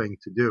reasonable thing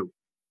to do.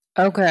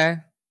 Okay.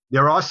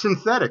 There are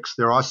synthetics.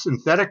 There are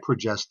synthetic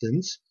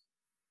progestins.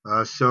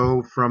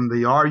 So from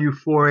the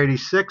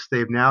RU486,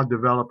 they've now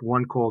developed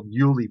one called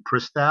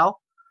ulipristal.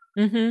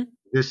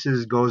 This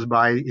goes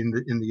by, in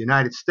the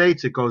United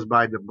States, it goes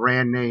by the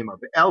brand name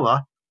of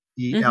Ella,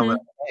 ELLA,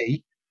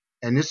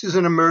 and this is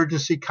an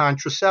emergency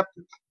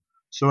contraceptive.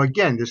 So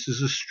again, this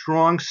is a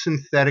strong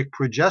synthetic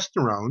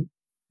progesterone,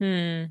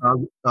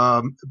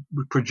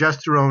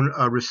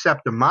 progesterone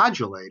receptor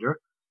modulator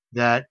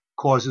that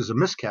causes a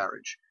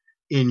miscarriage.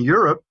 In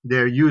Europe,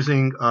 they're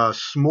using a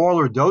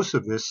smaller dose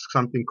of this,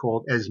 something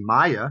called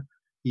Esmaya,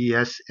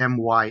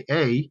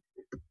 ESMYA,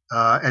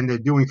 and they're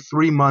doing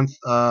 3-month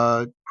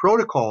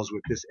protocols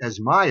with this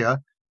Esmaya,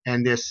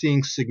 and they're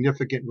seeing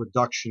significant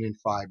reduction in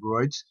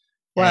fibroids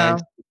and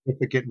Wow.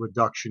 significant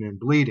reduction in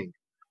bleeding.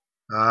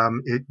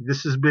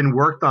 This has been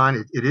worked on.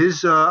 It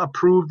is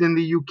approved in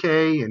the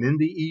UK and in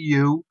the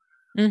EU.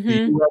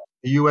 Mm-hmm.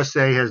 The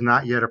USA has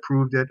not yet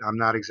approved it. I'm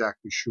not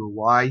exactly sure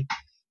why.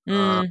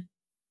 Uh, Mm.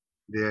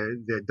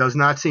 there does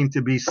not seem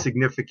to be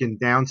significant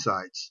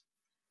downsides.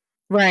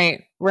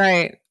 Right,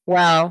 right.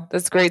 Wow,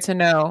 that's great to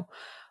know.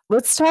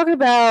 Let's talk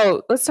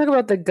about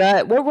the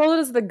gut. What role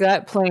does the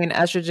gut play in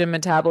estrogen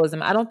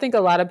metabolism? I don't think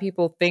a lot of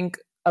people think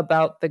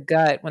about the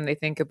gut when they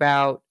think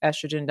about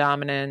estrogen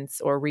dominance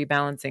or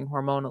rebalancing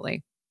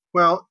hormonally.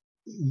 Well,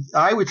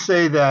 I would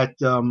say that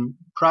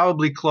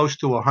probably close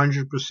to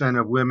 100%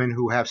 of women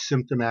who have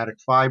symptomatic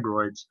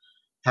fibroids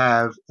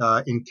have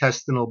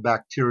intestinal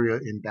bacteria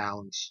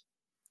imbalance.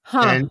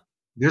 Huh. And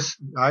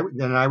I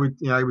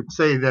would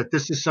say that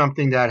this is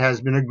something that has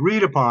been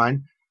agreed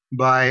upon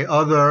by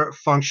other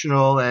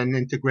functional and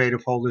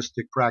integrative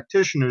holistic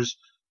practitioners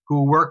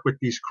who work with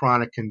these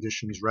chronic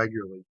conditions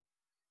regularly.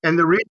 And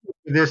the reason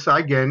for this,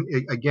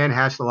 again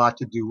has a lot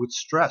to do with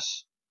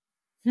stress.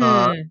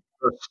 Uh, Hmm.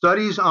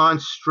 Studies on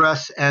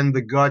stress and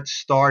the gut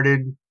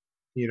started,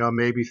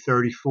 maybe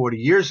 30, 40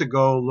 years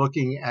ago,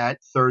 looking at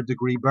third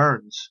degree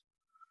burns.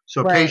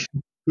 So Right.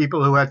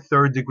 people who had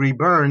third degree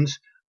burns,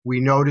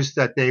 we noticed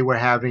that they were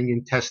having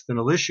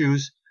intestinal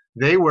issues.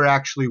 They were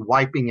actually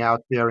wiping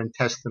out their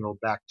intestinal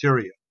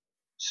bacteria.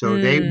 So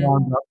they Mm.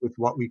 wound up with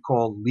what we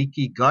call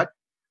leaky gut,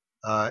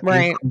 uh,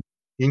 Right. inc-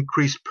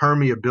 increased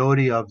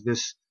permeability of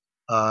this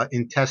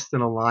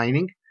intestinal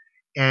lining.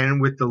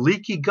 And with the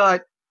leaky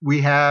gut,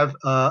 we have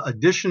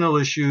additional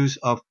issues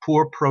of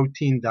poor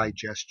protein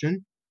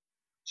digestion.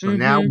 So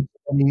now,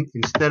 Mm-hmm.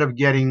 instead of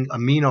getting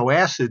amino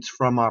acids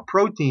from our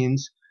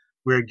proteins,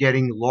 we're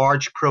getting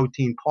large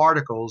protein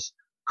particles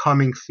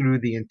coming through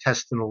the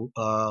intestinal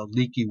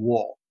leaky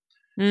wall.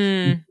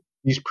 Mm.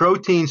 These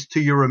proteins to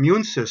your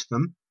immune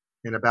system,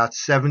 and about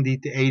 70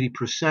 to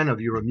 80% of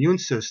your immune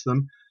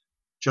system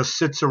just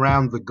sits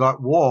around the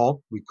gut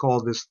wall. We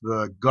call this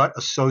the gut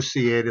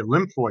associated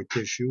lymphoid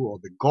tissue, or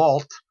the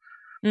GALT.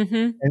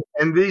 Mm-hmm.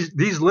 And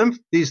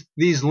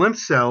these lymph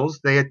cells,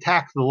 they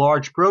attack the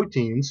large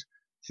proteins,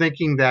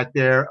 thinking that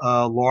they're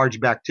large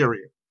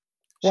bacteria.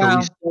 So we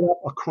Wow. set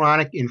up a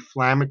chronic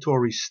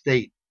inflammatory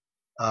state,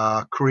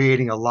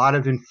 creating a lot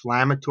of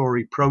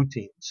inflammatory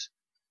proteins.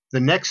 The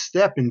next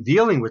step in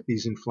dealing with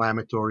these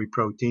inflammatory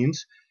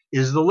proteins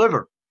is the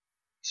liver.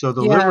 So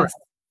the liver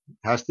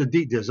Yes.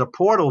 there's a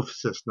portal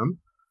system.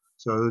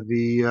 So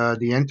the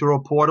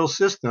enteroportal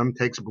system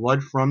takes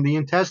blood from the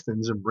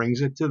intestines and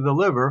brings it to the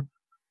liver.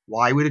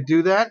 Why would it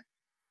do that?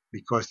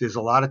 Because there's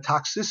a lot of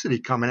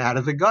toxicity coming out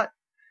of the gut,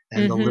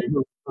 and the Mm-hmm. liver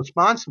is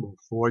responsible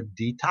for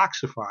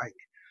detoxifying.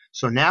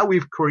 So now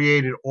we've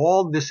created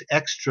all this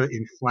extra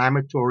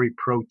inflammatory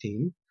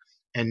protein,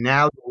 and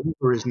now the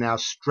liver is now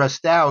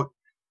stressed out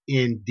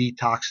in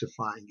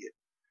detoxifying it.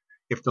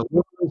 If the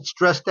liver is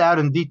stressed out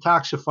in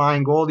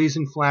detoxifying all these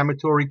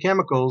inflammatory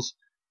chemicals,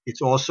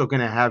 it's also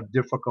going to have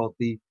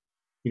difficulty,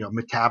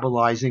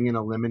 metabolizing and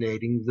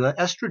eliminating the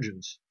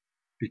estrogens,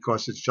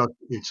 because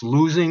it's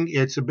losing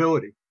its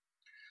ability.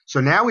 So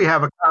now we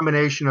have a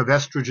combination of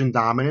estrogen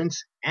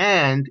dominance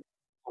and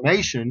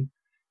inflammation,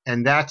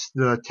 and that's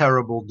the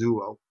terrible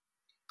duo.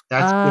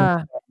 That's the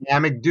Ah.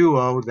 dynamic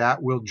duo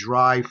that will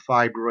drive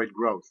fibroid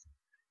growth.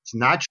 It's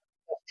not just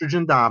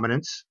estrogen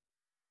dominance.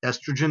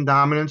 Estrogen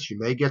dominance, you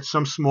may get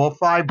some small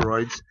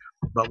fibroids,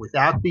 but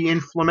without the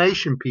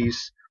inflammation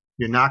piece,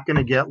 you're not going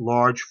to get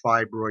large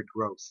fibroid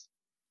growth,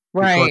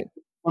 because Right.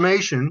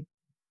 inflammation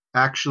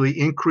actually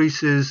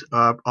increases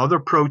other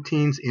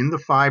proteins in the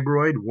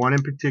fibroid, one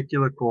in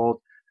particular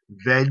called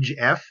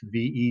VEGF,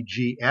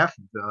 VEGF,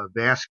 the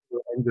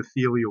vascular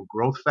endothelial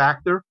growth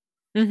factor.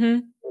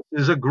 Mm-hmm.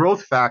 This is a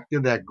growth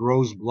factor that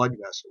grows blood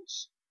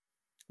vessels.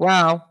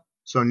 Wow.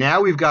 So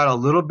now we've got a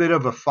little bit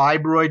of a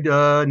fibroid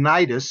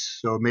nidus,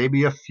 so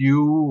maybe a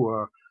few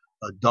or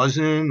a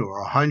dozen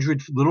or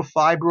 100 little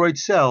fibroid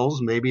cells,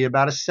 maybe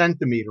about a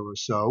centimeter or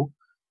so,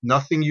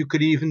 nothing you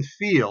could even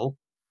feel.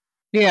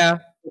 Yeah.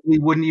 We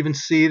wouldn't even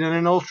see it in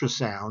an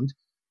ultrasound.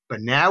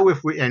 But now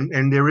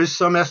and there is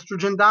some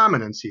estrogen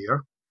dominance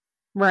here,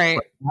 Right.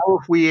 but now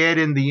if we add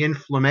in the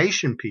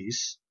inflammation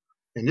piece,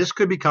 and this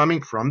could be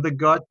coming from the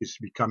gut, this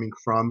could be coming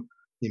from,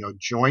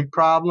 joint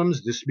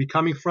problems, this could be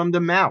coming from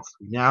the mouth.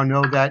 We now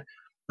know that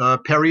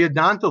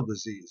periodontal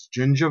disease,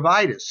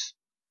 gingivitis,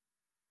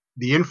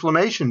 the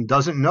inflammation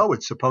doesn't know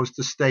it's supposed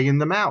to stay in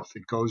the mouth.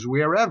 It goes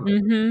wherever.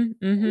 Mm-hmm.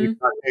 We've Mm-hmm.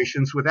 got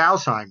patients with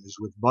Alzheimer's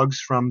with bugs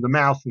from the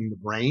mouth in the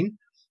brain,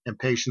 and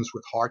patients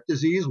with heart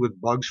disease with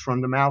bugs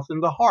from the mouth in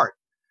the heart.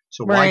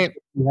 So why Right.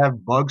 can't we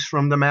have bugs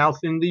from the mouth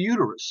in the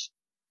uterus?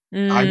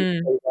 I would Mm.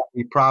 say that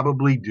we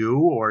probably do,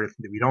 or if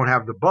we don't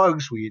have the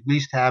bugs, we at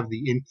least have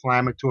the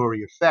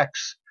inflammatory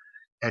effects.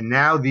 And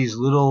now these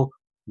little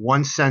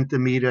 1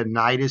 centimeter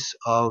nidus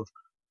of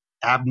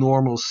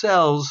abnormal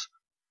cells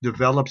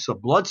develops a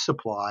blood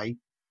supply,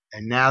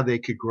 and now they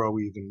could grow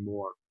even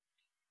more.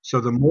 So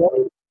the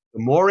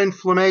more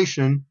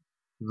inflammation,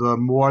 the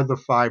more the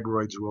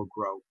fibroids will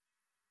grow.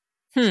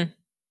 Hmm.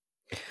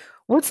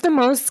 What's the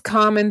most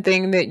common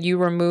thing that you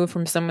remove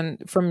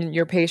from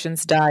your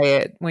patient's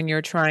diet when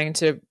you're trying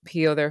to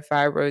heal their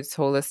fibroids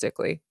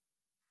holistically?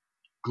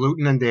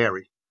 Gluten and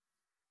dairy.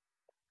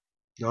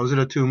 Those are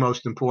the two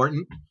most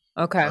important.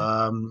 Okay.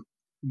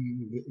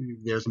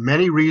 There's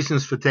many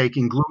reasons for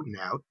taking gluten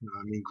out.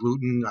 I mean,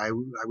 gluten, I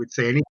would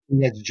say anything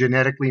that's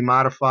genetically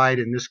modified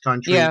in this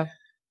country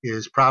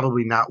is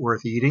probably not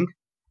worth eating.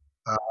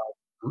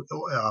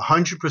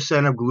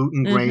 100% of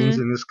gluten grains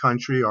in this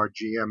country are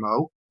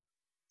GMO.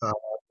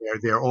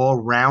 They're all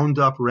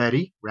Roundup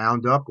ready.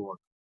 Roundup or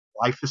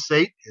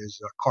glyphosate is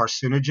a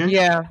carcinogen.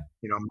 Yeah.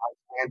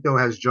 Monsanto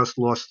has just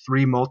lost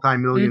 3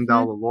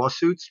 multi-million-dollar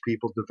lawsuits,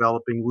 people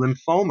developing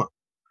lymphoma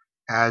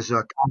as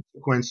a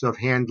consequence of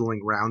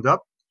handling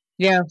Roundup.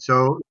 Yeah.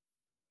 So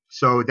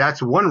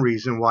that's one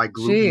reason why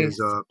gluten is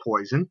a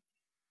poison.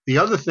 The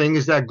other thing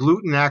is that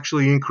gluten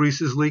actually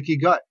increases leaky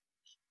gut.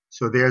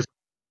 So there's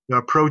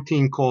a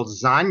protein called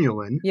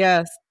zonulin.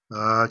 Yes.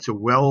 It's a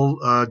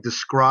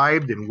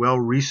well-described and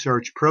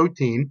well-researched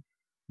protein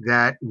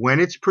that,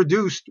 when it's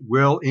produced,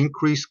 will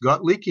increase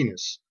gut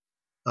leakiness.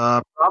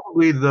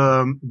 Probably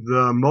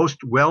the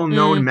most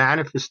well-known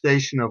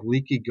manifestation of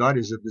leaky gut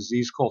is a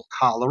disease called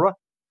cholera.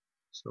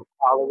 So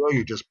cholera,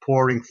 you're just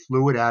pouring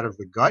fluid out of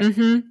the gut.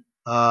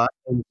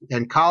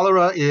 And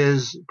cholera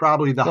is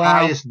probably the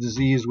highest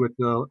disease with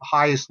the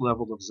highest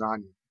level of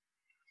zonulin.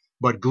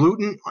 But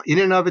gluten, in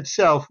and of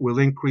itself, will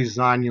increase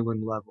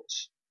zonulin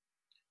levels.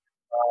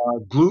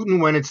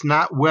 Gluten, when it's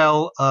not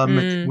well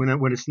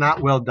when it's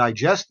not well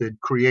digested,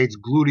 creates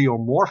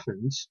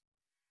gluteomorphins,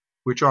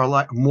 which are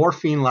like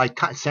morphine-like.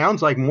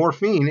 Sounds like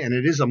morphine, and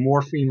it is a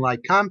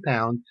morphine-like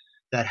compound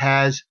that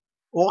has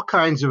all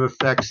kinds of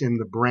effects in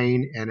the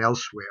brain and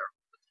elsewhere.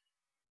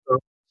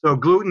 So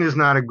gluten is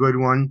not a good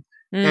one.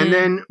 And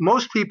then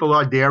most people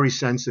are dairy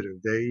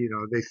sensitive.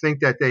 They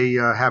think that they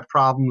have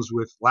problems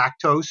with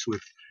lactose,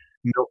 with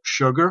milk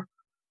sugar,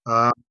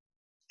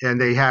 and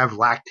they have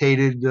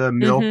lactated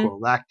milk or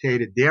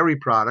lactated dairy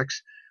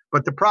products.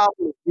 But the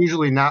problem is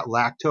usually not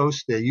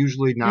lactose. They're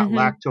usually not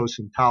lactose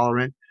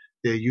intolerant.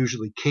 They're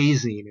usually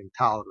casein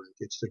intolerant.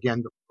 It's,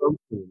 again, the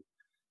protein.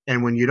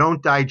 And when you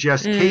don't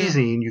digest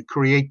casein, you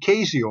create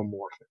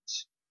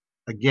caseomorphins.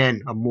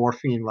 Again, a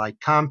morphine-like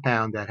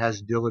compound that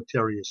has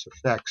deleterious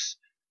effects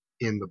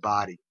in the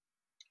body.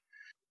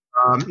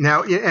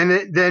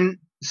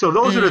 So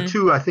those are the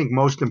two I think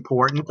most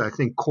important. I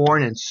think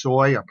corn and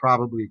soy are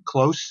probably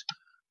close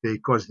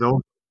because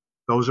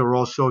those are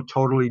also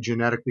totally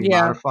genetically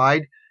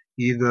modified,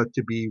 either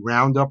to be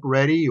Roundup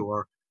ready,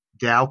 or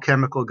Dow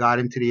Chemical got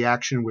into the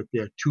action with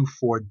their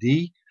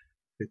 2,4-D.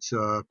 It's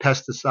a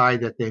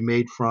pesticide that they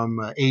made from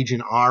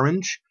Agent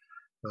Orange.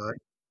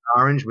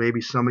 Orange, maybe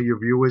some of your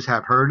viewers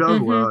have heard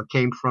of,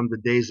 came from the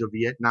days of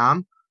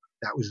Vietnam.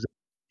 That was the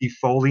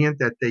defoliant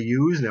that they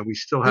used, and we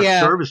still have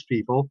service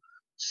people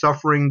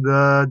suffering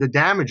the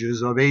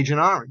damages of Agent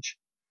Orange.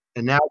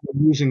 And now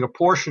we're using a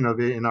portion of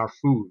it in our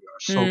food, our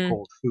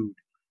so-called food.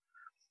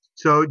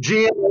 So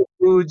GMO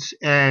foods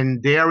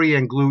and dairy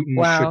and gluten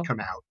should come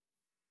out.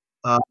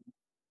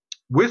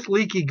 With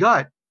leaky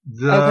gut,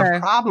 the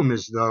problem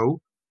is,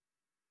 though,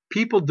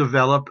 people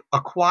develop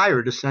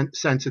acquired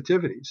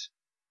sensitivities.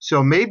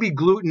 So maybe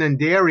gluten and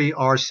dairy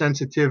are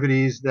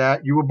sensitivities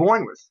that you were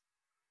born with.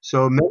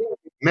 So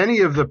many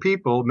of the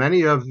people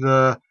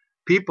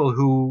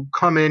who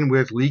come in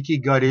with leaky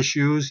gut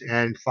issues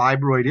and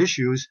fibroid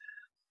issues,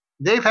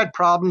 they've had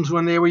problems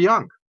when they were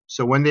young.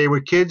 So when they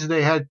were kids,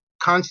 they had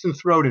constant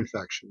throat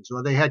infections,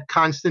 or they had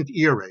constant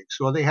earaches,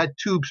 or they had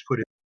tubes put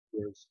in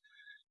their ears,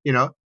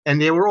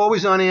 and they were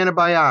always on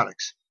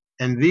antibiotics.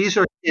 And these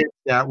are kids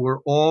that were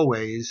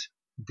always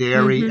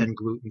dairy and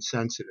gluten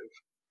sensitive.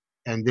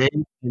 And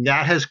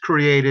that has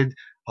created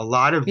a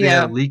lot of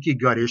their leaky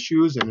gut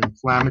issues and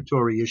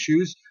inflammatory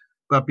issues.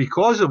 But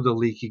because of the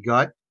leaky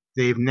gut,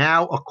 they've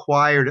now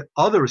acquired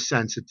other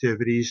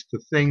sensitivities to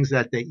things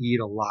that they eat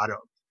a lot of.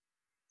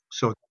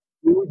 So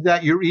food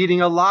that you're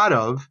eating a lot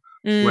of,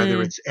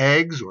 whether it's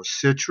eggs or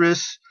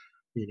citrus,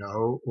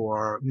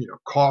 or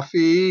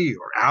coffee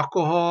or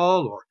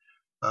alcohol,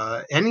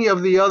 or any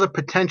of the other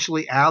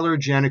potentially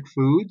allergenic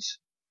foods,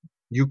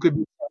 you could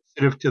be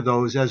sensitive to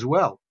those as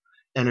well.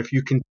 And if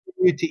you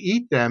continue to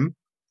eat them,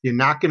 you're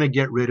not going to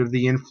get rid of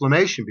the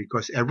inflammation,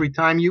 because every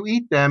time you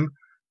eat them,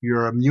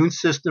 your immune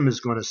system is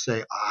going to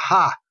say,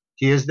 aha,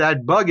 here's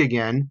that bug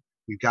again.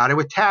 We got to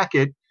attack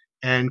it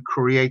and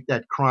create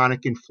that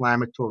chronic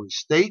inflammatory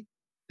state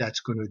that's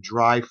going to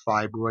drive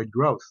fibroid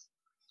growth.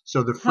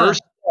 So the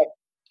first step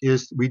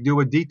is we do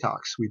a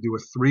detox. We do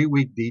a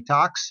 3-week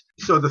detox.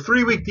 So the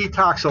 3-week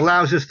detox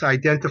allows us to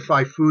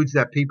identify foods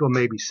that people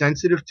may be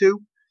sensitive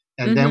to,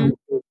 and then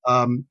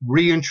we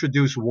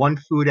reintroduce one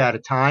food at a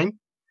time.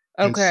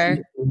 And see if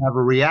they have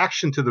a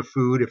reaction to the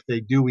food. If they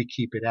do, we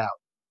keep it out.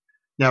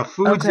 Now,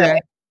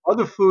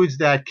 other foods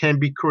that can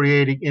be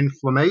creating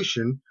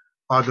inflammation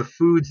are the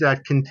foods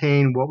that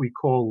contain what we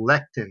call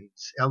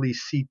lectins,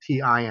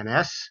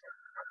 Lectins.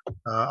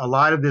 A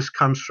lot of this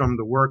comes from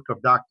the work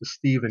of Dr.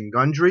 Stephen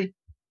Gundry,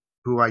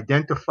 who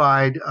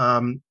identified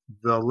the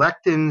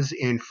lectins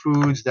in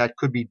foods that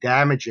could be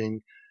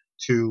damaging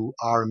to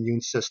our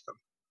immune system.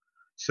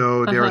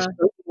 So there are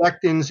certain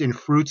lectins in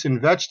fruits and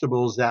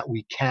vegetables that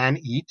we can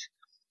eat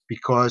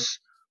because,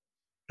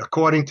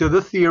 according to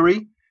the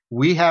theory,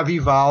 we have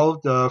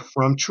evolved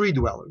from tree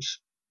dwellers.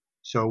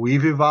 So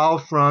we've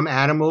evolved from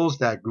animals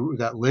that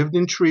lived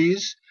in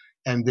trees,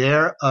 and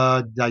their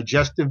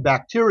digestive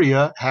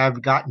bacteria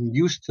have gotten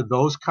used to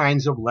those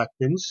kinds of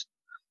lectins.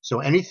 So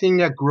anything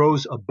that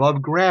grows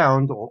above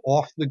ground or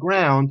off the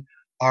ground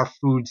are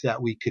foods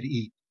that we could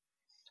eat.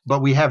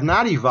 But we have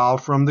not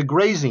evolved from the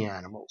grazing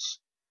animals.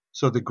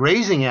 So the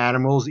grazing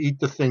animals eat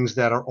the things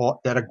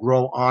that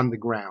grow on the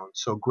ground.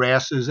 So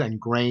grasses and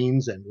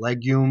grains and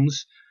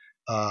legumes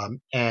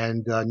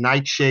and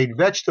nightshade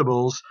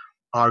vegetables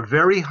are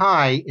very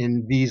high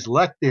in these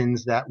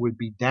lectins that would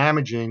be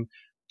damaging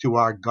to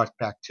our gut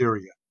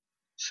bacteria.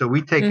 So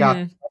we take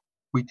out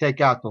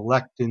the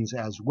lectins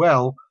as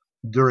well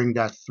during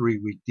that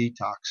 3-week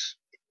detox.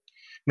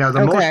 Now,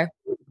 the most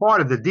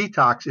part of the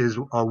detox is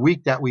a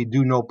week that we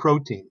do no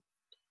protein.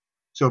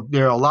 So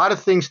there are a lot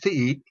of things to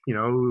eat. You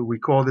know, we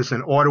call this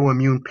an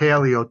autoimmune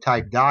paleo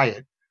type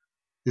diet.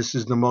 This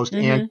is the most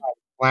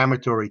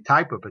anti-inflammatory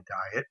type of a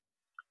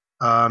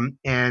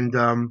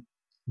diet.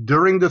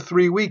 During the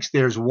 3 weeks,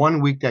 there's 1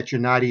 week that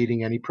you're not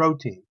eating any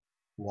protein.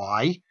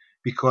 Why?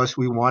 Because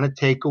we want to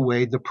take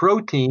away the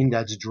protein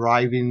that's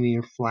driving the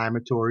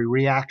inflammatory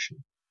reaction.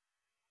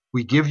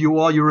 We give you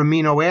all your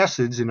amino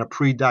acids in a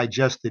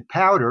pre-digested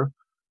powder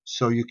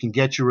so you can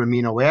get your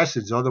amino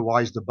acids.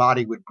 Otherwise, the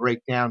body would break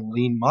down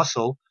lean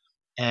muscle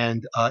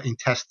and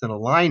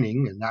intestinal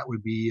lining, and that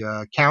would be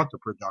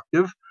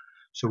counterproductive.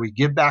 So we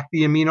give back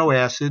the amino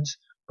acids,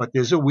 but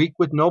there's a week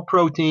with no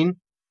protein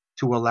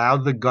to allow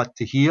the gut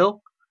to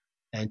heal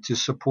and to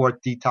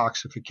support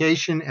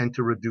detoxification and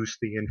to reduce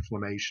the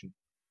inflammation.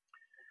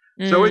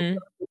 So it's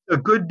a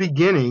good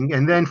beginning.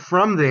 And then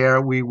from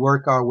there, we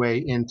work our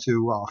way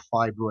into our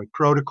fibroid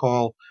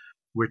protocol,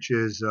 which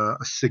is a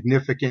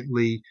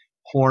significantly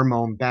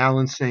hormone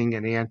balancing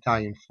and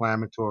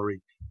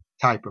anti-inflammatory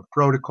type of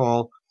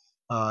protocol.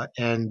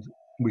 And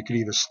we could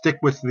either stick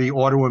with the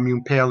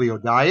autoimmune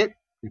paleo diet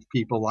if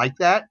people like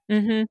that,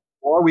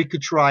 or we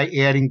could try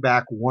adding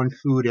back one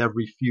food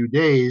every few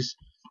days,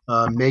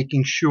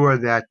 making sure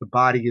that the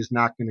body is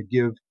not going to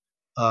give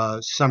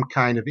some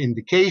kind of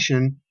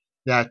indication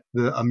that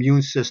the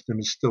immune system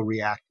is still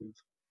reactive.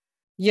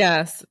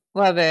 Yes,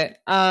 love it.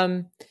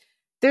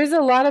 There's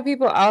a lot of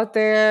people out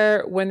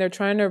there when they're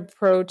trying to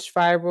approach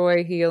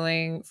fibroid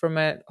healing from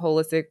a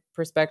holistic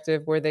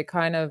perspective where they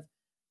kind of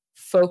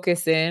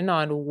focus in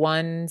on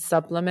one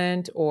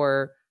supplement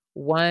or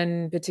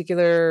one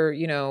particular,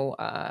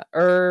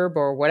 herb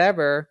or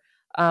whatever.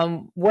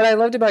 What I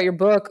loved about your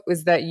book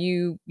was that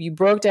you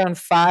broke down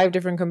 5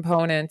 different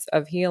components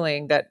of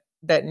healing that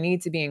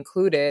need to be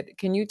included.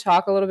 Can you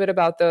talk a little bit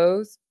about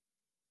those?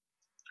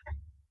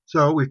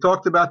 So we've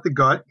talked about the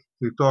gut.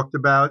 We've talked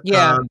about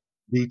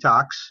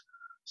detox.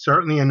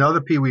 Certainly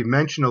another piece, we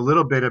mentioned a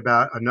little bit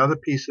about another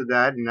piece of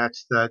that, and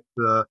that's that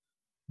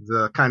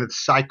the kind of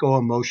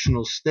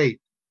psycho-emotional state.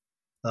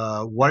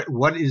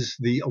 What is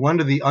one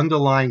of the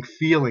underlying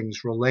feelings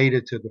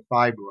related to the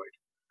fibroid?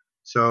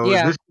 So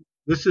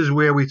this is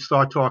where we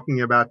start talking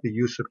about the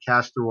use of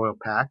castor oil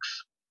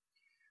packs.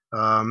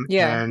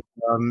 And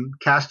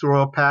castor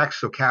oil packs,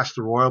 so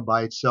castor oil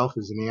by itself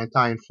is an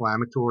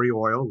anti-inflammatory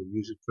oil. We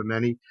use it for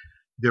many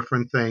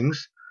different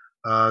things.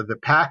 The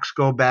packs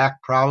go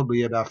back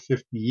probably about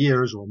 50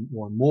 years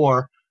or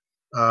more.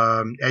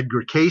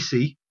 Edgar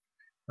Cayce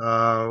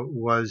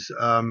was,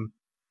 I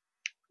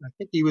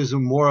think he was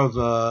more of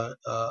a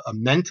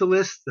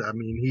mentalist. I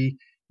mean, he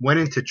went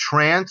into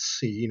trance.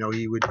 He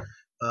would,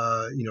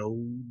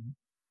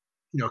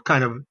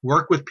 kind of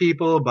work with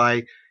people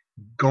by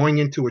going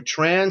into a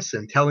trance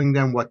and telling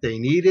them what they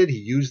needed. He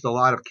used a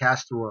lot of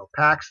castor oil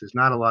packs. There's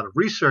not a lot of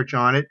research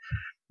on it,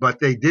 but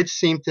they did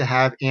seem to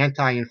have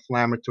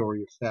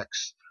anti-inflammatory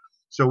effects.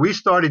 So we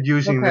started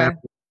using them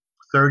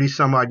 30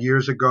 some odd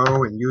years ago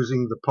and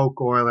using the poke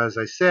oil, as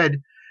I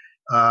said,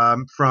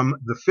 from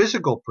the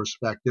physical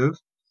perspective.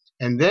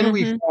 And then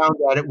we found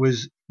that it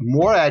was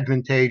more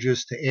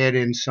advantageous to add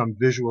in some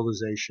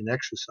visualization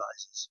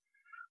exercises.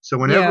 So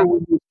whenever we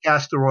use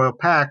castor oil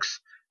packs,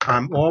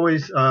 I'm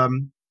always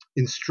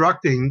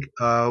instructing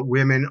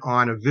women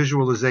on a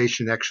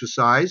visualization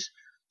exercise.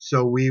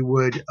 So we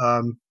would,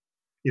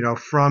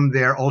 from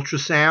their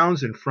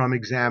ultrasounds and from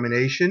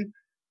examination,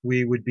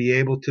 we would be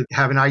able to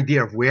have an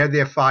idea of where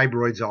their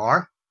fibroids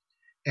are,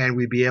 and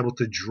we'd be able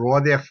to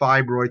draw their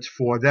fibroids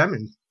for them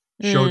and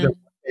show them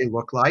what they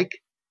look like.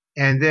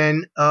 And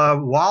then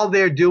while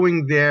they're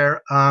doing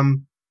their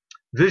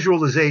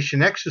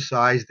visualization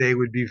exercise, they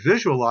would be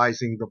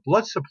visualizing the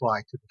blood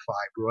supply to the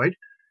fibroid,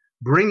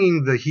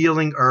 bringing the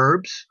healing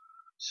herbs.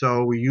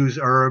 So we use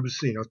herbs,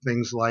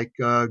 things like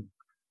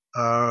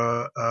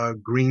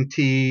green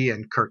tea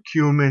and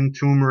curcumin,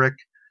 turmeric.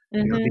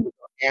 These Mm-hmm.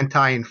 are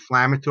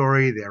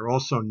anti-inflammatory. They're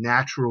also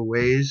natural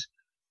ways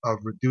of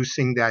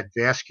reducing that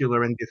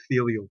vascular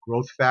endothelial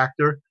growth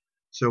factor.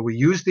 So we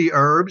use the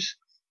herbs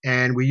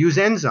and we use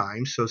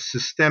enzymes, so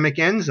systemic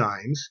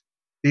enzymes.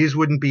 These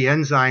wouldn't be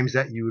enzymes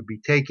that you would be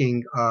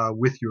taking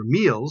with your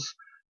meals.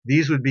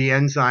 These would be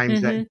enzymes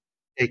that Mm-hmm.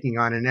 you're taking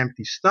on an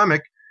empty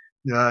stomach,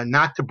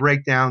 not to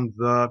break down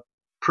the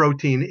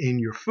protein in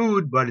your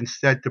food, but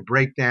instead to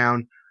break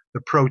down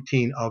the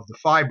protein of the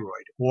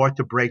fibroid or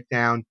to break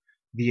down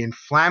the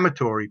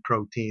inflammatory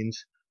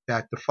proteins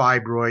that the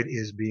fibroid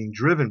is being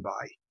driven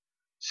by.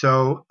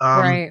 So,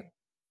 Right.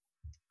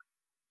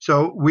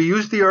 so we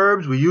use the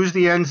herbs, we use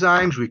the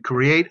enzymes, we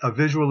create a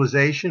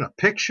visualization, a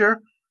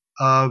picture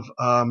of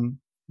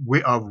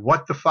of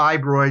what the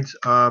fibroids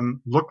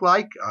look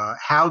like,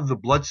 how the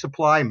blood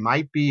supply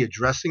might be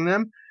addressing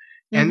them,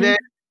 and then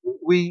Mm-hmm.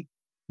 we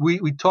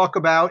we talk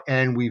about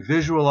and we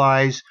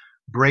visualize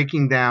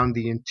breaking down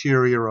the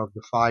interior of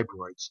the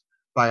fibroids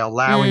by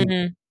allowing the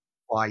Mm-hmm.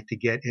 supply to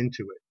get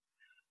into it.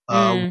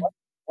 Uh, Mm.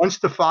 once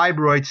the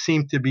fibroids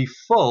seem to be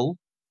full,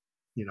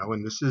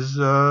 and this is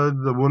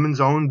the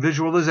woman's own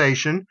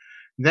visualization,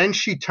 then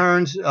she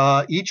turns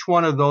each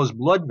one of those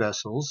blood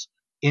vessels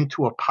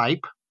into a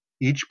pipe.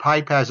 Each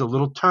pipe has a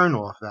little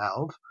turn-off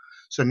valve.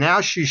 So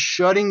now she's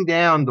shutting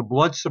down the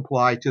blood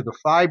supply to the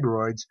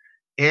fibroids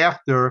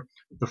after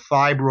the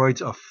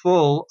fibroids are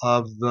full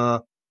of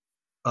the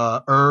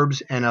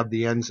herbs and of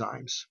the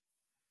enzymes.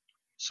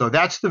 So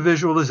that's the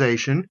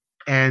visualization.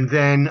 And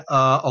then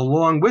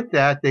along with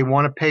that, they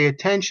want to pay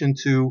attention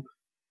to,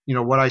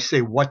 what I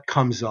say, what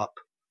comes up.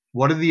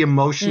 What are the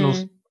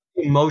Mm.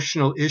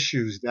 emotional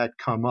issues that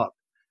come up?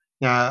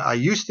 Now, I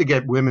used to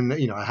get women,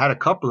 I had a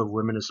couple of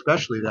women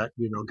especially that,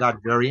 got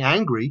very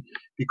angry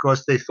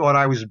because they thought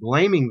I was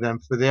blaming them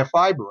for their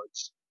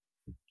fibroids.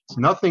 It's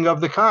nothing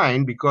of the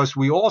kind because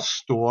we all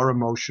store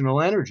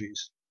emotional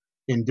energies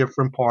in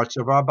different parts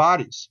of our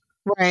bodies.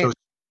 So Right.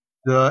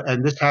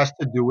 and this has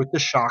to do with the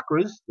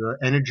chakras, the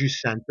energy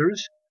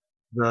centers.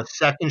 The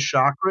second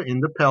chakra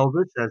in the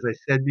pelvis, as I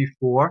said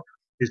before,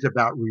 is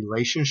about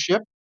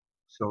relationship.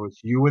 So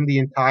it's you and the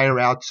entire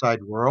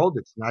outside world.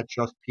 It's not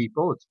just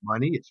people, it's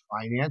money, it's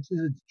finances,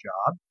 it's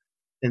job.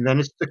 And then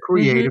it's the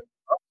Mm-hmm. creative.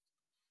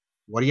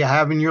 What do you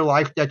have in your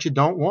life that you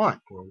don't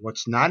want? Or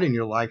what's not in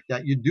your life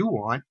that you do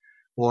want?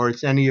 Or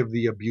it's any of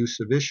the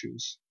abusive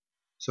issues.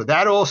 So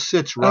that all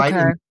sits right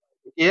in Okay.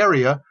 the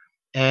area.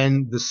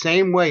 And the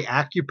same way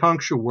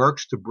acupuncture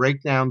works to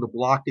break down the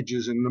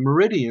blockages in the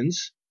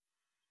meridians,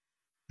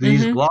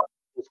 these Mm-hmm.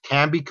 blockages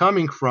can be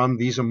coming from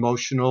these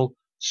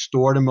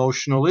stored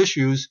emotional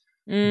issues.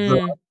 The,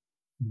 Mm.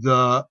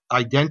 the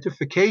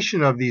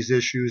identification of these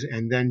issues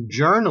and then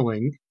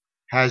journaling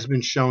has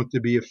been shown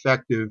to be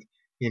effective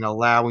in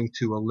allowing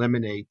to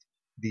eliminate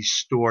these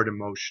stored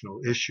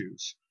emotional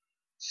issues.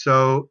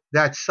 So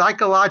that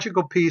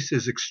psychological piece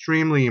is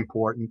extremely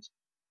important.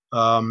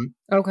 Um,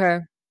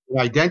 Okay.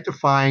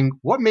 identifying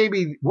what may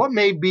be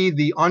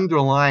the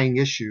underlying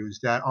issues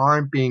that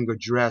aren't being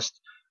addressed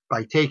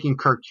by taking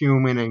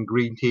curcumin and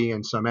green tea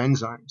and some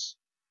enzymes.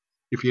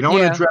 If you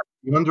don't Yeah. address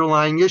the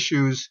underlying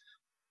issues,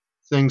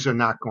 things are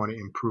not going to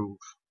improve.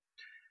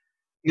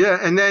 Yeah,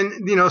 and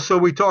then so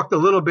we talked a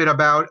little bit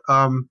about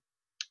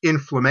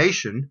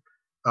inflammation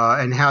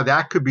and how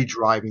that could be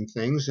driving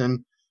things,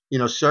 and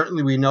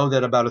certainly we know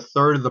that about a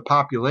third of the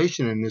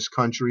population in this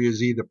country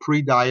is either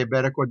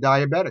pre-diabetic or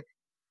diabetic.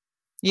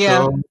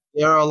 Yeah. So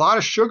there are a lot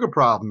of sugar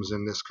problems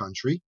in this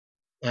country,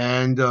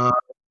 and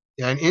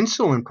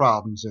insulin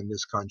problems in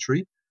this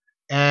country,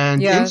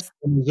 and Yes.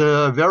 insulin is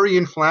a very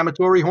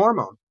inflammatory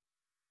hormone.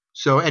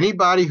 So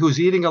anybody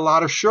who's eating a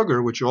lot of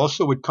sugar, which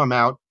also would come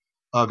out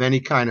of any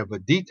kind of a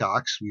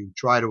detox, we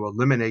try to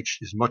eliminate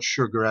as much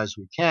sugar as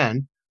we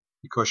can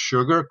because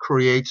sugar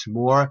creates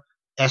more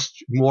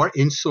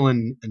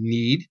insulin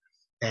need,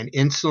 and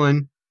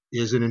insulin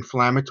is an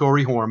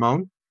inflammatory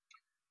hormone.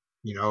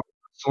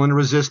 Insulin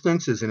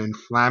resistance is an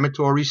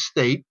inflammatory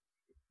state.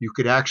 You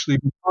could actually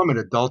become an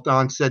adult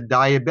onset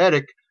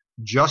diabetic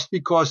just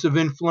because of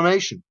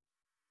inflammation.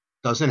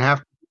 Doesn't have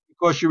to be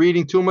because you're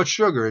eating too much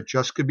sugar. It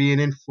just could be an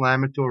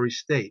inflammatory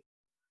state.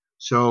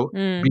 So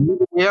Mm. being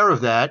aware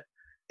of that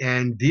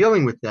and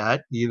dealing with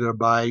that either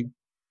by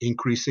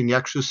increasing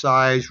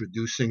exercise,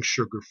 reducing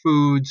sugar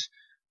foods,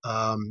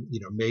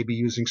 maybe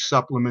using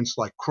supplements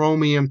like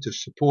chromium to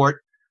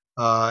support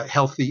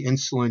healthy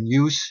insulin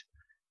use,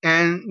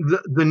 and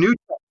the new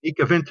technique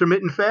of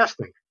intermittent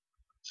fasting.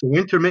 So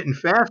intermittent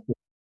fasting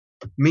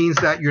means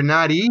that you're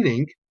not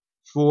eating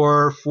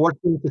for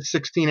 14 to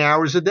 16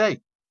 hours a day.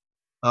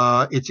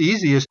 It's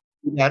easiest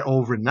to do that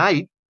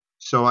overnight.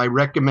 So I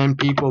recommend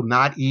people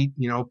not eat,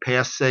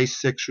 past say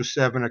 6 or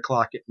 7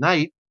 o'clock at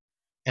night,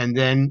 and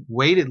then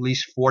wait at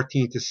least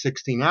 14 to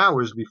 16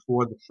 hours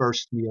before the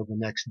first meal the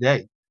next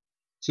day.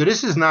 So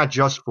this is not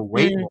just for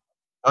weight Mm. loss.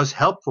 It does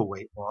help for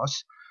weight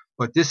loss,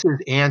 but this is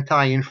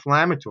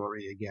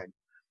anti-inflammatory again,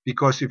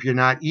 because if you're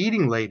not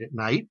eating late at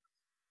night,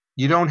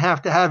 you don't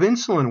have to have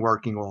insulin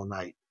working all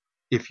night.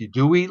 If you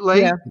do eat Yeah.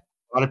 late,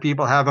 a lot of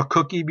people have a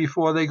cookie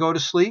before they go to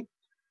sleep.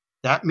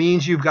 That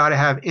means you've got to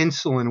have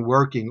insulin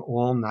working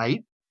all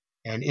night.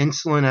 And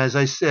insulin, as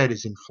I said,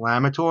 is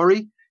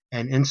inflammatory,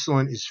 and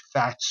insulin is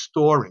fat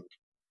storing.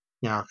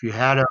 Now,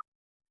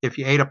 if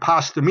you ate a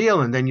pasta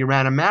meal and then you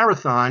ran a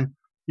marathon,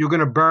 you're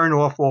going to burn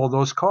off all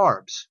those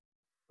carbs.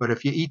 But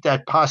if you eat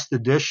that pasta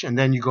dish and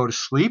then you go to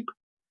sleep,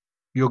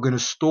 you're going to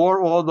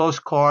store all those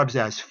carbs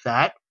as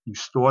fat. You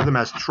store them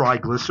as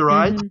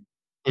triglycerides Mm-hmm.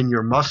 in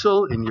your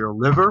muscle, in your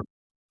liver,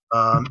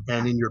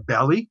 and in your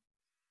belly.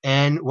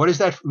 And what is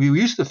that? We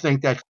used to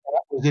think that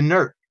fat was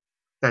inert,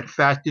 that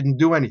fat didn't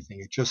do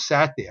anything. It just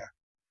sat there.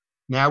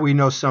 Now we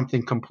know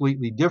something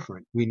completely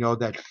different. We know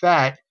that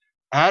fat,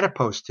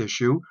 adipose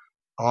tissue,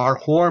 are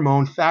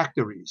hormone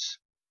factories.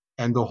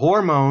 And the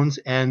hormones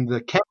and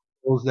the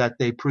chemicals that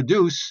they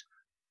produce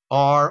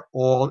are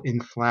all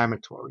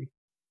inflammatory.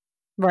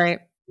 Right.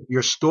 If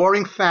you're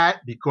storing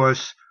fat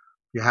because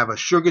you have a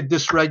sugar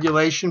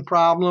dysregulation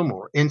problem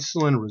or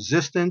insulin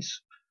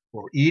resistance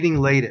or eating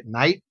late at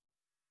night,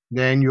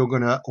 then you're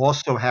going to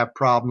also have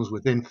problems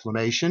with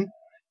inflammation.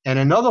 And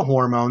another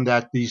hormone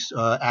that these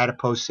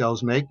adipose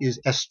cells make is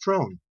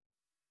estrone.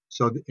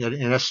 So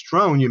an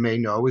estrone, you may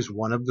know, is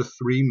one of the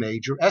three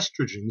major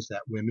estrogens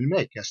that women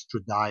make: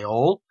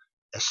 estradiol,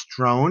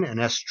 estrone, and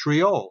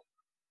estriol.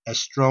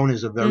 Estrone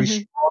is a very Mm-hmm.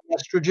 strong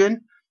estrogen,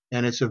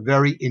 and it's a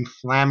very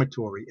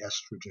inflammatory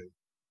estrogen.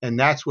 And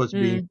that's what's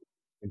being Mm.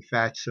 in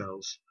fat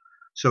cells.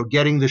 So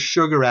getting the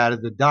sugar out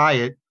of the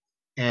diet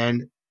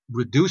and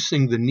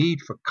reducing the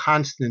need for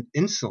constant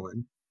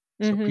insulin.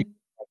 So Mm-hmm.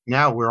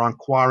 now we're on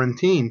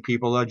quarantine.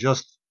 People are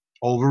just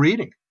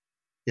overeating.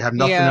 You have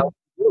nothing Yeah. else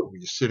to do.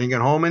 You're sitting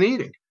at home and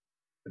eating.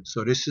 And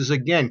so this is,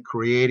 again,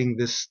 creating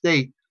this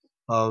state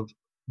of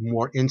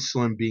more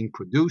insulin being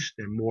produced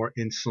and more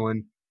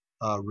insulin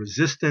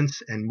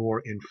resistance and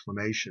more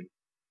inflammation.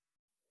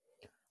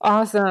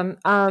 Awesome.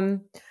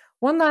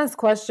 One last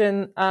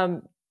question.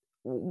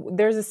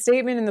 There's a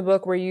statement in the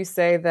book where you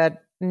say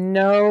that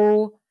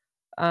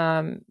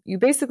you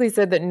basically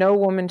said that no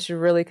woman should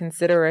really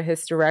consider a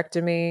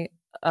hysterectomy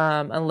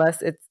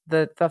unless it's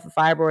the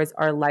fibroids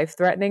are life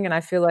threatening. And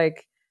I feel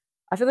like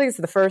it's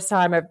the first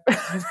time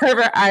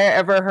I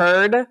ever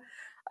heard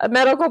a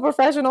medical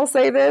professional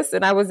say this,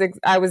 and I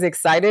was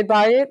excited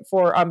by it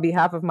on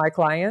behalf of my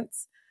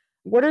clients.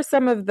 What are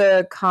some of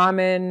the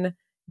common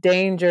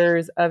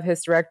dangers of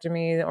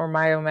hysterectomy or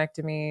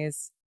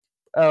myomectomies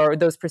or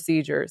those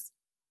procedures?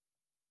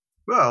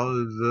 Well,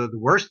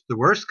 the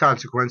worst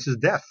consequence is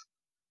death.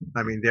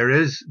 I mean, there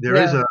is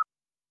Yeah.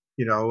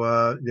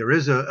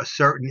 a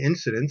certain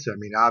incidence. I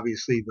mean,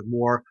 obviously, the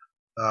more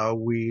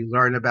we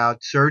learn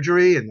about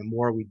surgery and the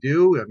more we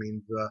do, I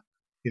mean,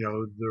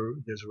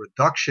 there's a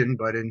reduction.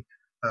 But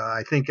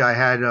I think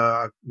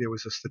there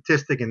was a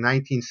statistic in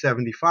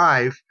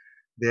 1975.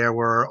 There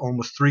were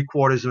almost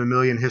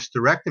 750,000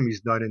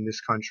 hysterectomies done in this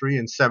country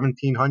and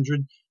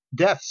 1,700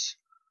 deaths.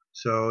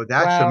 So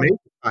that's a Wow.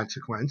 major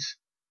consequence.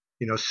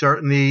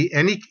 Certainly,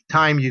 any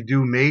time you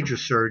do major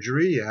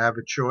surgery, you have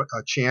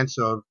a chance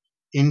of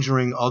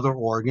injuring other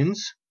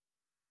organs.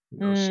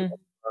 So, Mm,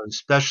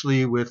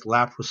 especially with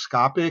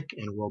laparoscopic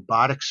and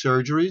robotic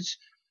surgeries,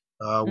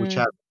 which mm,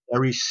 have a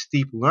very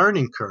steep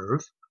learning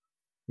curve.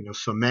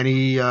 So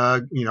many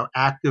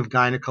active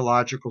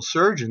gynecological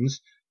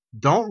surgeons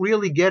don't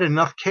really get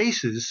enough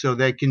cases so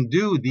they can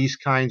do these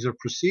kinds of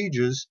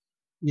procedures,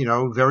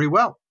 very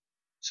well.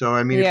 So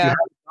I mean, if you yeah. have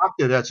a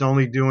doctor that's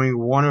only doing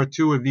one or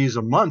two of these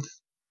a month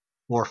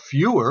or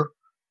fewer,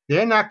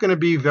 they're not going to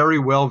be very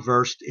well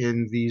versed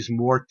in these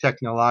more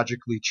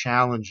technologically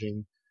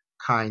challenging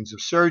kinds of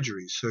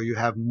surgeries. So you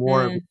have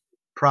more Mm,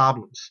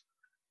 problems.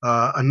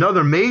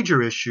 Another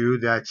major issue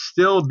that's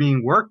still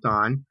being worked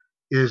on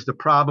is the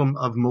problem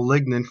of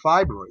malignant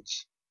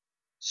fibroids.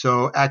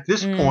 So at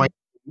this mm, point,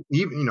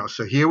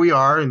 so here we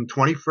are in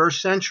 21st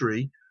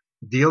century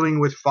dealing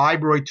with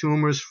fibroid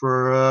tumors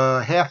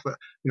for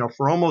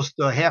for almost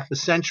half a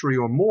century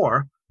or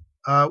more.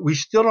 We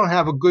still don't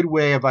have a good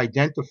way of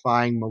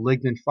identifying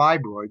malignant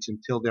fibroids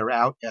until they're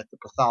out at the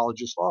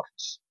pathologist's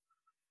office,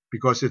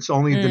 because it's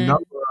only the mm,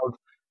 number of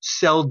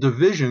cell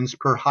divisions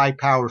per high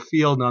power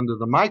field under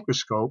the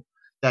microscope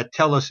that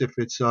tell us if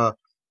it's a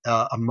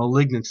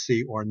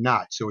malignancy or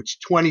not. So it's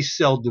 20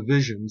 cell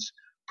divisions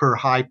per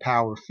high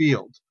power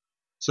field.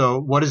 So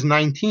what is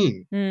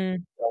 19 mm,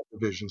 cell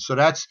divisions? So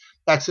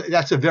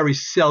that's a very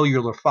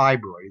cellular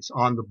fibroid. It's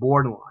on the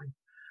borderline.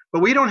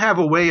 But we don't have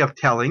a way of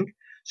telling.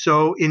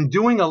 So in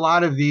doing a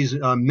lot of these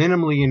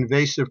minimally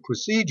invasive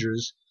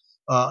procedures,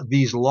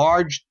 these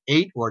large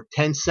 8 or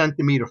 10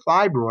 centimeter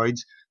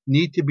fibroids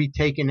need to be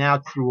taken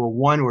out through a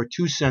 1 or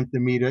 2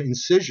 centimeter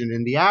incision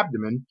in the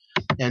abdomen.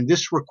 And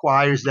this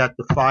requires that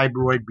the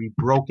fibroid be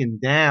broken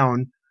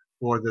down,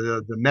 or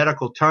the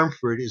medical term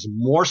for it is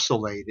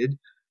morcellated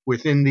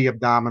within the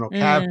abdominal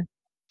cavity. mm.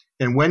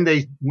 And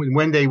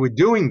when they were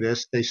doing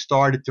this, they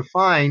started to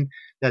find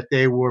that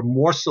they were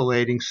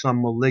morcellating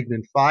some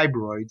malignant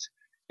fibroids,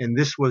 and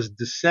this was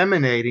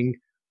disseminating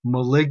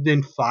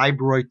malignant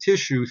fibroid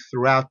tissue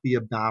throughout the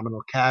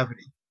abdominal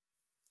cavity.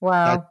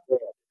 That's Wow.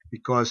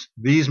 because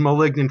these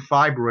malignant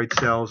fibroid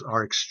cells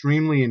are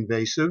extremely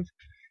invasive,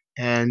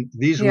 and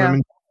these Yeah.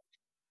 women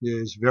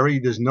there's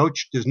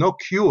no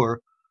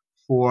cure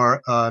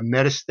for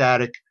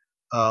metastatic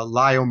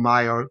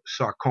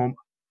leiomyosarcoma.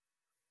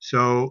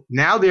 So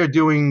now they're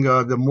doing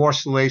the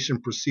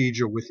morcellation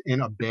procedure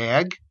within a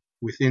bag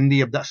within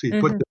the abdomen. So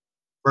Mm-hmm.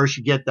 first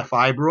you get the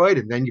fibroid,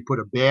 and then you put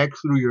a bag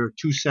through your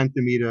 2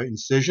 centimeter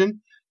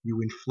incision.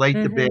 You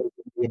inflate the Mm-hmm. bag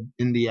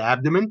in the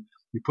abdomen.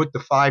 You put the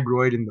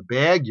fibroid in the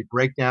bag. You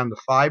break down the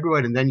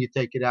fibroid, and then you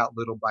take it out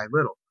little by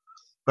little.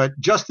 But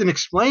just in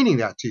explaining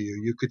that to you,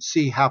 you could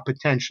see how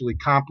potentially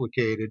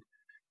complicated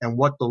and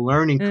what the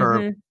learning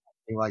curve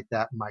Mm-hmm. like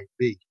that might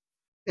be.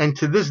 And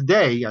to this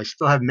day, I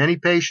still have many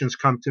patients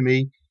come to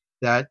me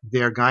that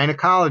their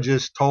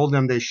gynecologist told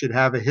them they should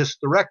have a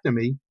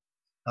hysterectomy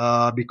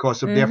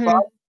because of their Mm-hmm.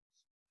 fibroid.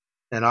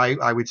 And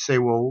I would say,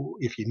 well,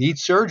 if you need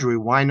surgery,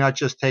 why not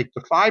just take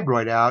the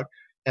fibroid out?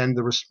 And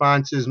the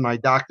response is, my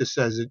doctor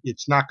says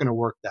it's not going to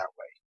work that way.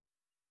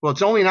 Well,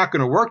 it's only not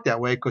going to work that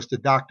way because the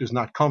doctor's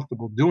not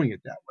comfortable doing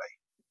it that way.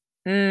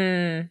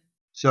 Mm.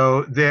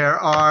 So there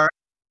are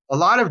a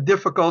lot of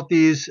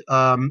difficulties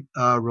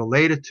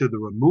related to the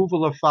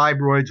removal of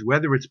fibroids,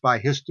 whether it's by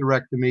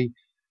hysterectomy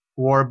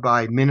or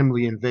by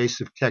minimally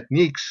invasive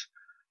techniques.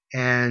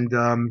 And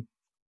a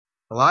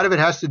lot of it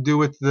has to do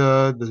with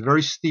the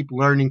very steep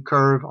learning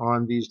curve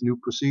on these new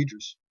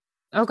procedures.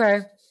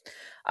 Okay.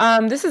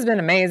 This has been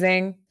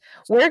amazing.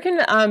 Where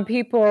can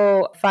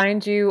people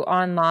find you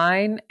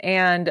online?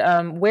 And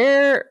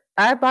where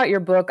I bought your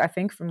book, I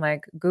think from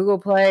like Google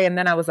Play, and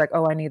then I was like,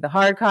 oh, I need the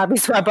hard copy,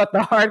 so I bought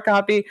the hard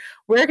copy.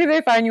 Where can they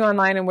find you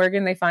online, and where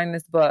can they find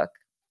this book?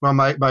 Well,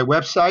 my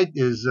website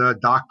is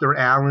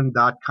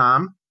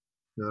drallan.com.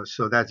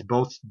 So that's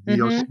both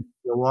Mm-hmm.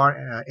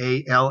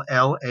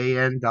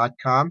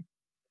 DoctorAllan.com.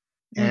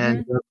 And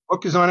Mm-hmm. the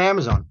book is on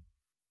Amazon.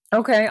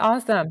 Okay,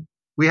 awesome.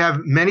 We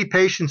have many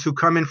patients who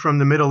come in from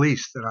the Middle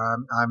East, and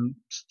I'm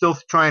still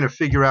trying to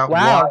figure out why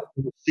Wow.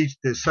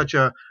 there's such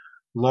a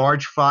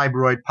large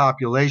fibroid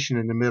population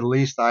in the Middle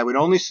East. I would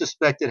only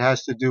suspect it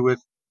has to do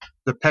with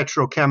the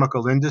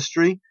petrochemical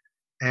industry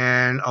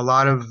and a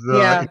lot of the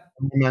Yeah.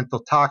 environmental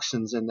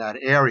toxins in that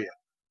area.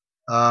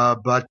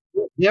 But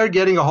they're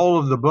getting a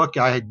hold of the book.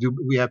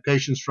 We have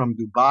patients from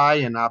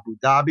Dubai and Abu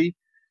Dhabi,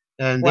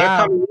 and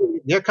Wow.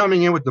 they're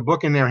coming in with the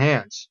book in their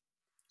hands.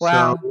 So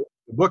Wow.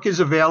 the book is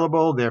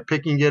available. They're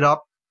picking it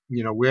up,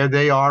 where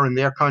they are in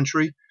their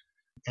country,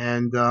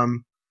 and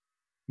I'm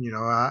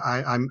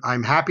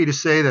happy to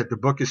say that the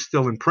book is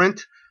still in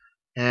print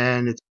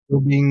and it's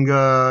still being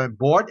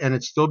bought, and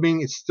it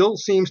still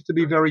seems to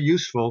be very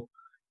useful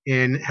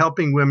in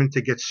helping women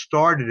to get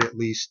started at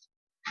least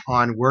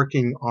on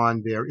working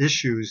on their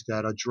issues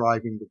that are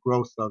driving the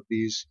growth of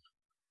these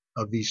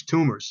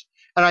tumors.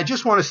 And I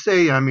just want to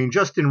say, I mean,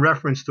 just in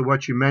reference to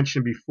what you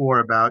mentioned before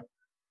about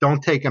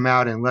don't take them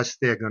out unless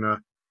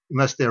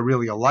they're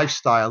really a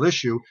lifestyle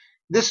issue.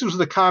 This was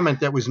the comment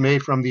that was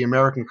made from the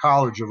American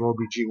College of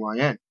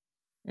OBGYN,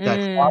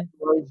 that Mm.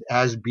 fibroids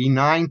as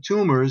benign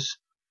tumors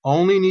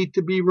only need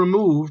to be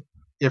removed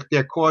if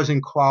they're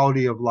causing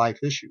quality of life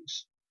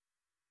issues.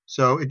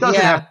 So it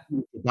doesn't have Yeah.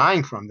 to be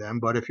dying from them,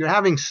 but if you're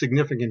having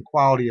significant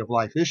quality of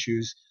life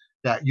issues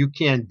that you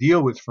can't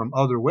deal with from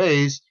other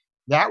ways,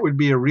 that would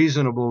be a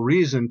reasonable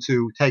reason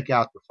to take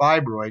out the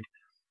fibroid,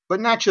 but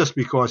not just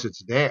because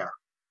it's there.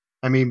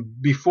 I mean,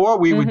 before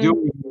we were Mm-hmm.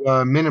 doing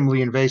minimally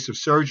invasive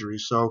surgery,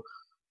 so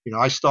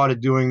I started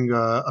doing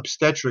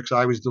obstetrics.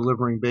 I was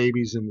delivering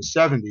babies in the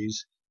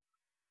 70s.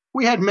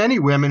 We had many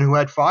women who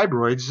had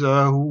fibroids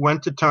who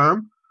went to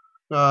term.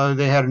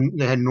 They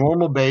had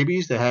normal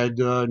babies. They had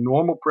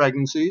normal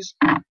pregnancies.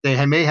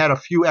 They may had a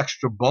few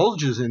extra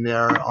bulges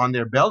on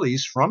their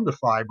bellies from the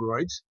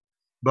fibroids,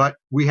 but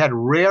we had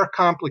rare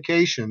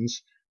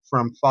complications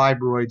from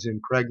fibroids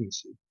in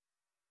pregnancy.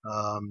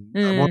 I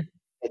won't Mm. say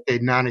that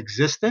they're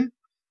non-existent.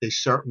 They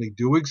certainly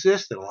do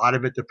exist, and a lot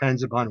of it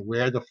depends upon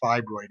where the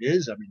fibroid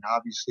is. I mean,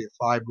 obviously, a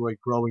fibroid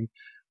growing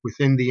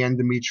within the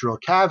endometrial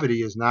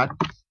cavity is not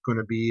going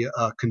to be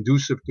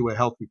conducive to a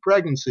healthy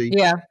pregnancy.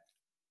 Yeah.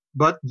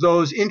 But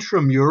those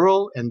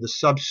intramural and the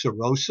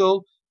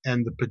subserosal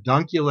and the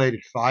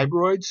pedunculated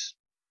fibroids,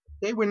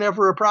 they were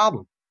never a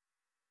problem.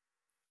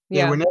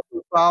 They were Yeah. never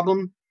a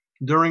problem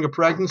during a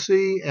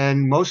pregnancy,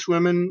 and most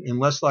women,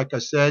 unless, like I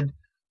said,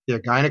 their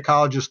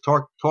gynecologist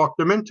talked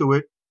them into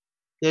it,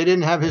 they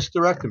didn't have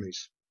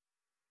hysterectomies.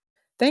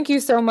 Thank you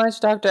so much,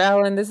 Dr.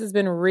 Allan. This has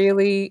been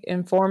really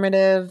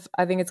informative.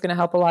 I think it's going to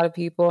help a lot of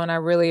people, and I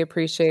really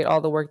appreciate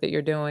all the work that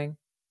you're doing.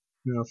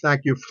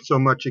 Thank you so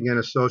much again,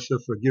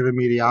 Associa, for giving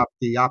me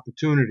the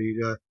opportunity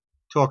to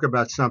talk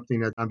about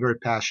something that I'm very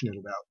passionate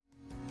about.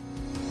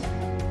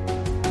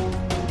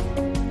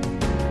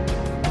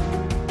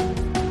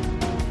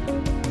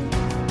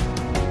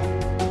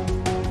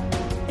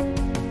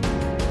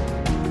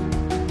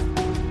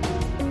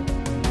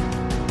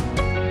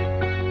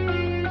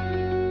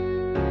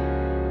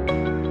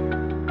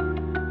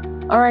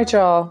 All right,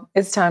 y'all.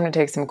 It's time to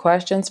take some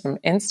questions from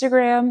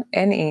Instagram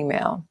and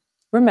email.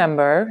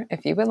 Remember,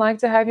 if you would like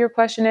to have your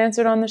question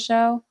answered on the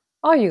show,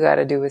 all you got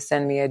to do is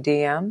send me a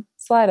DM,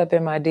 slide up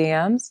in my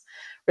DMs,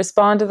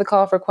 respond to the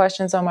call for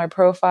questions on my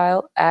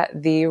profile at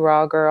The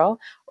Raw Girl,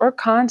 or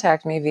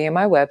contact me via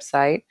my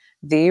website,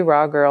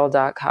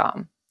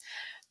 therawgirl.com.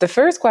 The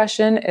first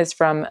question is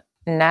from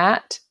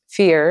Nat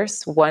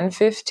Fierce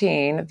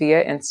 115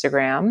 via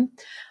Instagram.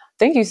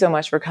 Thank you so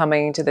much for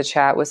coming to the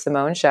chat with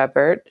Simone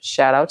Shepard.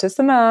 Shout out to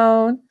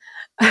Simone.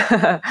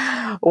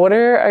 What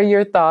are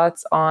your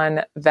thoughts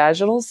on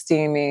vaginal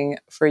steaming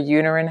for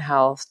uterine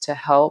health to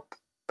help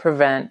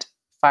prevent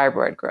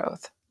fibroid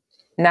growth?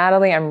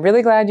 Natalie, I'm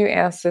really glad you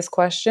asked this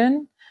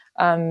question.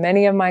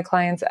 Many of my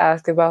clients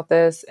ask about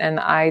this, and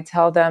I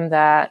tell them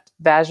that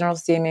vaginal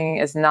steaming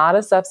is not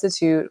a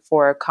substitute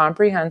for a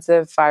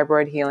comprehensive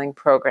fibroid healing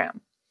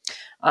program.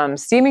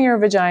 Steaming your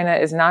vagina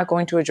is not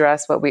going to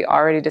address what we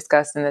already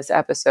discussed in this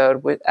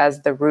episode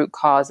as the root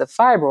cause of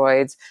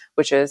fibroids,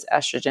 which is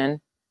estrogen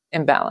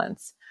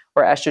imbalance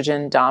or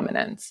estrogen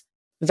dominance.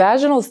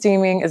 Vaginal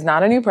steaming is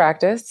not a new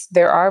practice.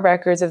 There are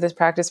records of this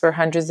practice for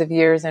hundreds of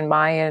years in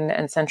Mayan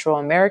and Central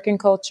American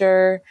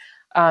culture.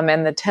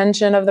 And the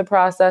tension of the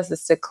process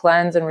is to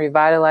cleanse and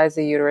revitalize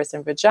the uterus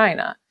and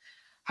vagina.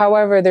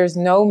 However, there's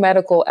no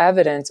medical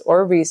evidence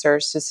or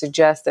research to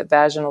suggest that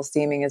vaginal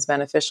steaming is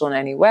beneficial in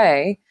any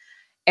way.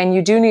 And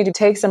you do need to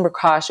take some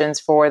precautions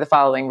for the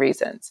following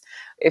reasons.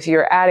 If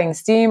you're adding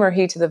steam or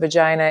heat to the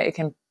vagina, it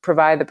can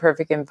provide the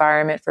perfect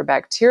environment for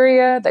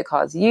bacteria that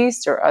cause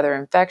yeast or other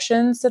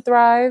infections to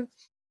thrive.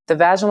 The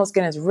vaginal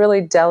skin is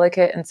really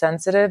delicate and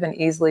sensitive and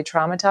easily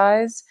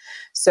traumatized.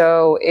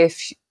 So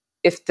if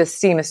the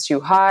steam is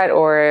too hot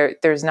or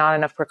there's not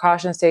enough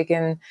precautions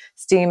taken,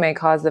 steam may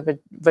cause the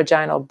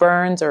vaginal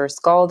burns or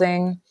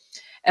scalding.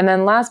 And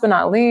then last but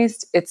not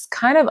least, it's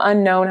kind of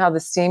unknown how the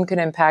steam could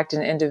impact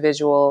an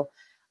individual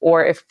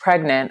or if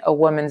pregnant, a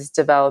woman's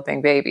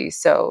developing baby.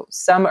 So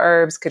some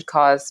herbs could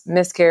cause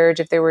miscarriage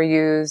if they were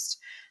used.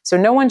 So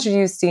no one should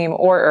use steam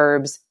or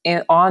herbs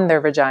on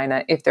their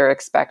vagina if they're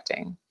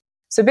expecting.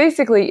 So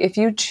basically, if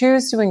you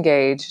choose to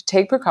engage,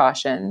 take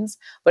precautions,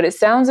 but it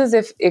sounds as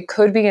if it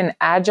could be an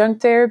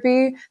adjunct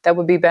therapy that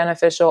would be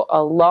beneficial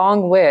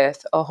along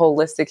with a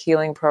holistic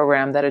healing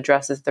program that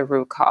addresses the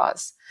root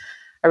cause.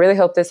 I really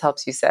hope this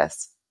helps you,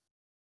 sis.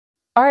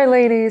 All right,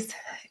 ladies,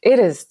 it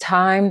is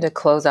time to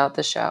close out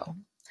the show.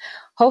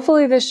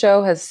 Hopefully this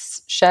show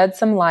has shed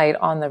some light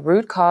on the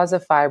root cause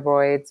of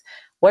fibroids,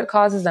 what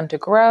causes them to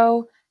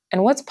grow,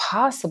 and what's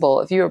possible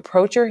if you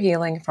approach your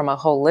healing from a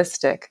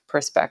holistic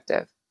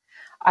perspective.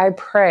 I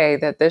pray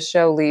that this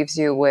show leaves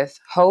you with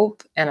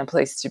hope and a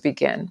place to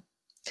begin.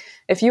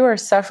 If you are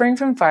suffering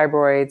from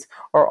fibroids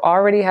or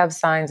already have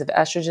signs of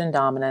estrogen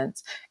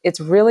dominance, it's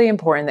really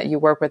important that you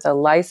work with a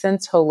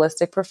licensed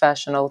holistic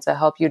professional to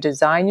help you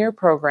design your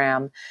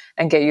program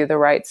and get you the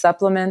right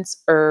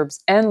supplements,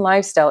 herbs, and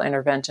lifestyle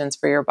interventions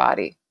for your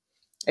body.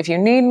 If you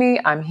need me,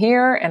 I'm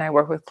here, and I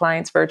work with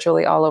clients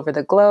virtually all over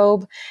the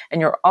globe.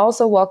 And you're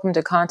also welcome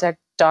to contact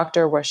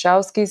Dr.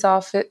 Warshawski's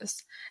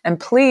office. And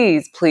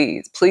please,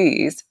 please,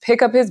 please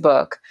pick up his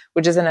book,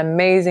 which is an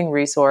amazing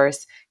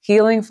resource,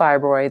 Healing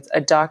Fibroids,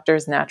 A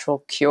Doctor's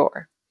Natural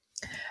Cure.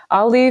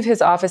 I'll leave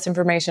his office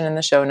information in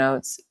the show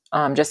notes,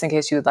 just in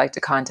case you would like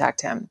to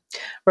contact him.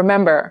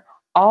 Remember,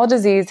 all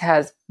disease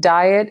has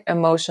diet,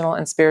 emotional,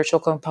 and spiritual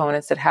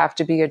components that have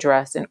to be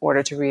addressed in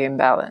order to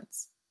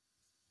reimbalance.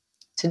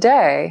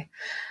 Today,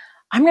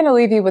 I'm going to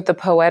leave you with the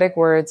poetic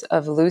words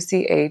of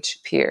Lucy H.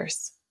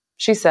 Pierce.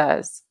 She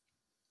says,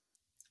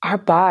 "Our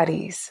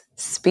bodies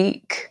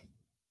speak.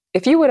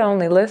 If you would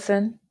only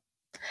listen.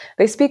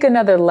 They speak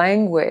another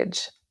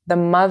language, the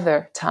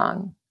mother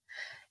tongue.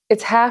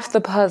 It's half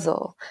the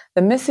puzzle,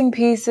 the missing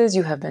pieces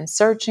you have been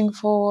searching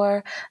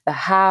for, the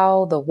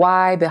how, the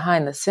why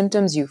behind the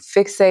symptoms you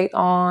fixate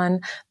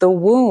on, the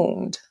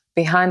wound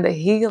behind the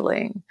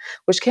healing,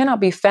 which cannot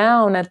be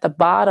found at the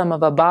bottom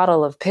of a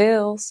bottle of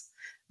pills.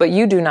 But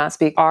you do not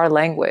speak our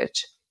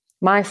language.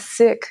 My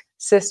sick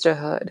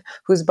sisterhood,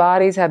 whose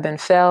bodies have been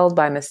felled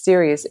by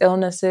mysterious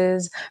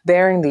illnesses,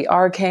 bearing the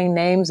arcane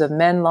names of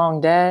men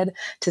long dead,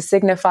 to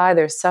signify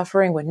their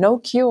suffering with no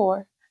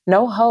cure,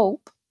 no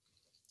hope.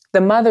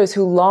 The mothers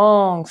who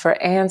long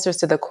for answers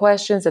to the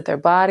questions that their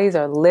bodies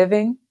are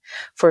living,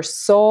 for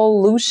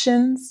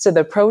solutions to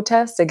the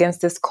protests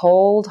against this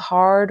cold,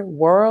 hard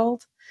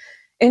world.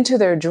 Into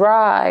their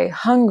dry,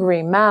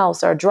 hungry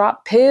mouths are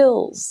dropped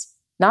pills,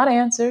 not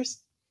answers.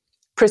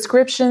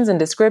 Prescriptions and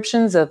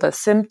descriptions of the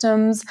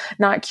symptoms,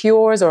 not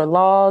cures or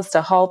laws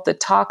to halt the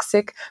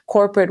toxic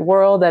corporate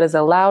world that is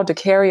allowed to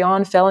carry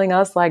on felling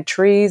us like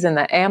trees in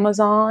the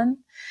Amazon.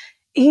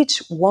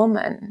 Each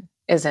woman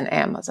is an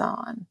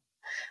Amazon,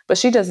 but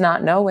she does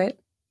not know it.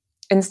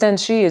 Instead,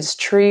 she is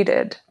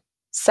treated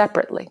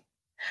separately.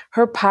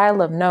 Her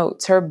pile of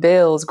notes, her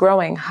bills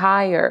growing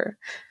higher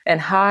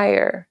and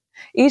higher.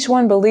 Each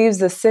one believes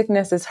the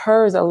sickness is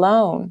hers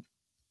alone.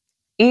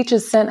 Each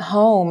is sent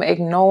home,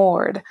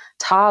 ignored,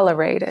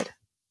 tolerated,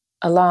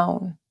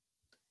 alone,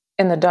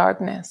 in the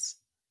darkness,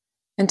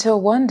 until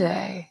one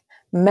day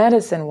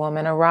Medicine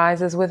woman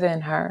arises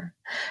within her.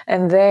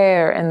 And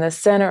there, in the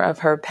center of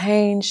her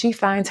pain, she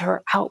finds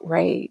her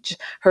outrage,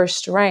 her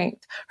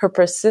strength, her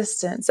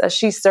persistence as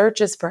she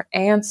searches for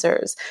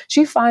answers.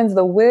 She finds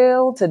the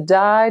will to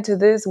die to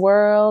this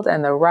world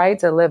and the right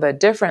to live a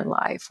different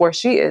life where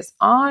she is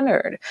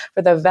honored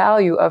for the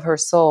value of her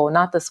soul,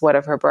 not the sweat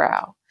of her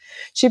brow.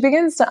 She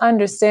begins to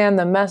understand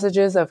the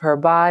messages of her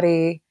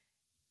body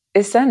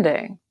is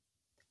sending.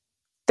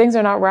 Things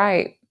are not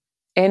right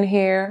in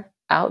here,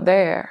 out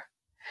there.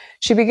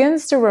 She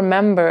begins to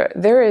remember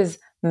there is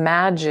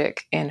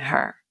magic in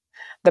her,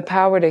 the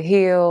power to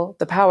heal,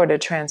 the power to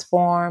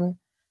transform.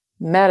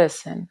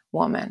 Medicine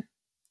woman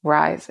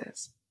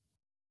rises.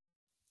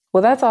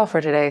 Well, that's all for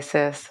today,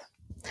 sis.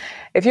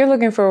 If you're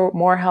looking for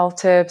more health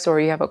tips or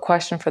you have a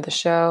question for the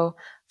show,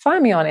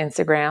 find me on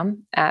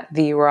Instagram at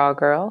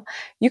TheRawGirl.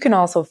 You can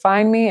also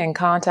find me and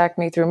contact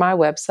me through my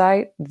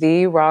website,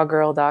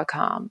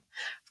 TheRawGirl.com.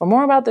 For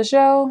more about the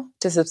show,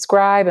 to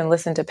subscribe and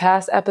listen to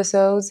past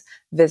episodes,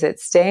 visit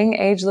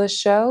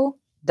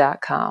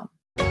StayingAgelessShow.com.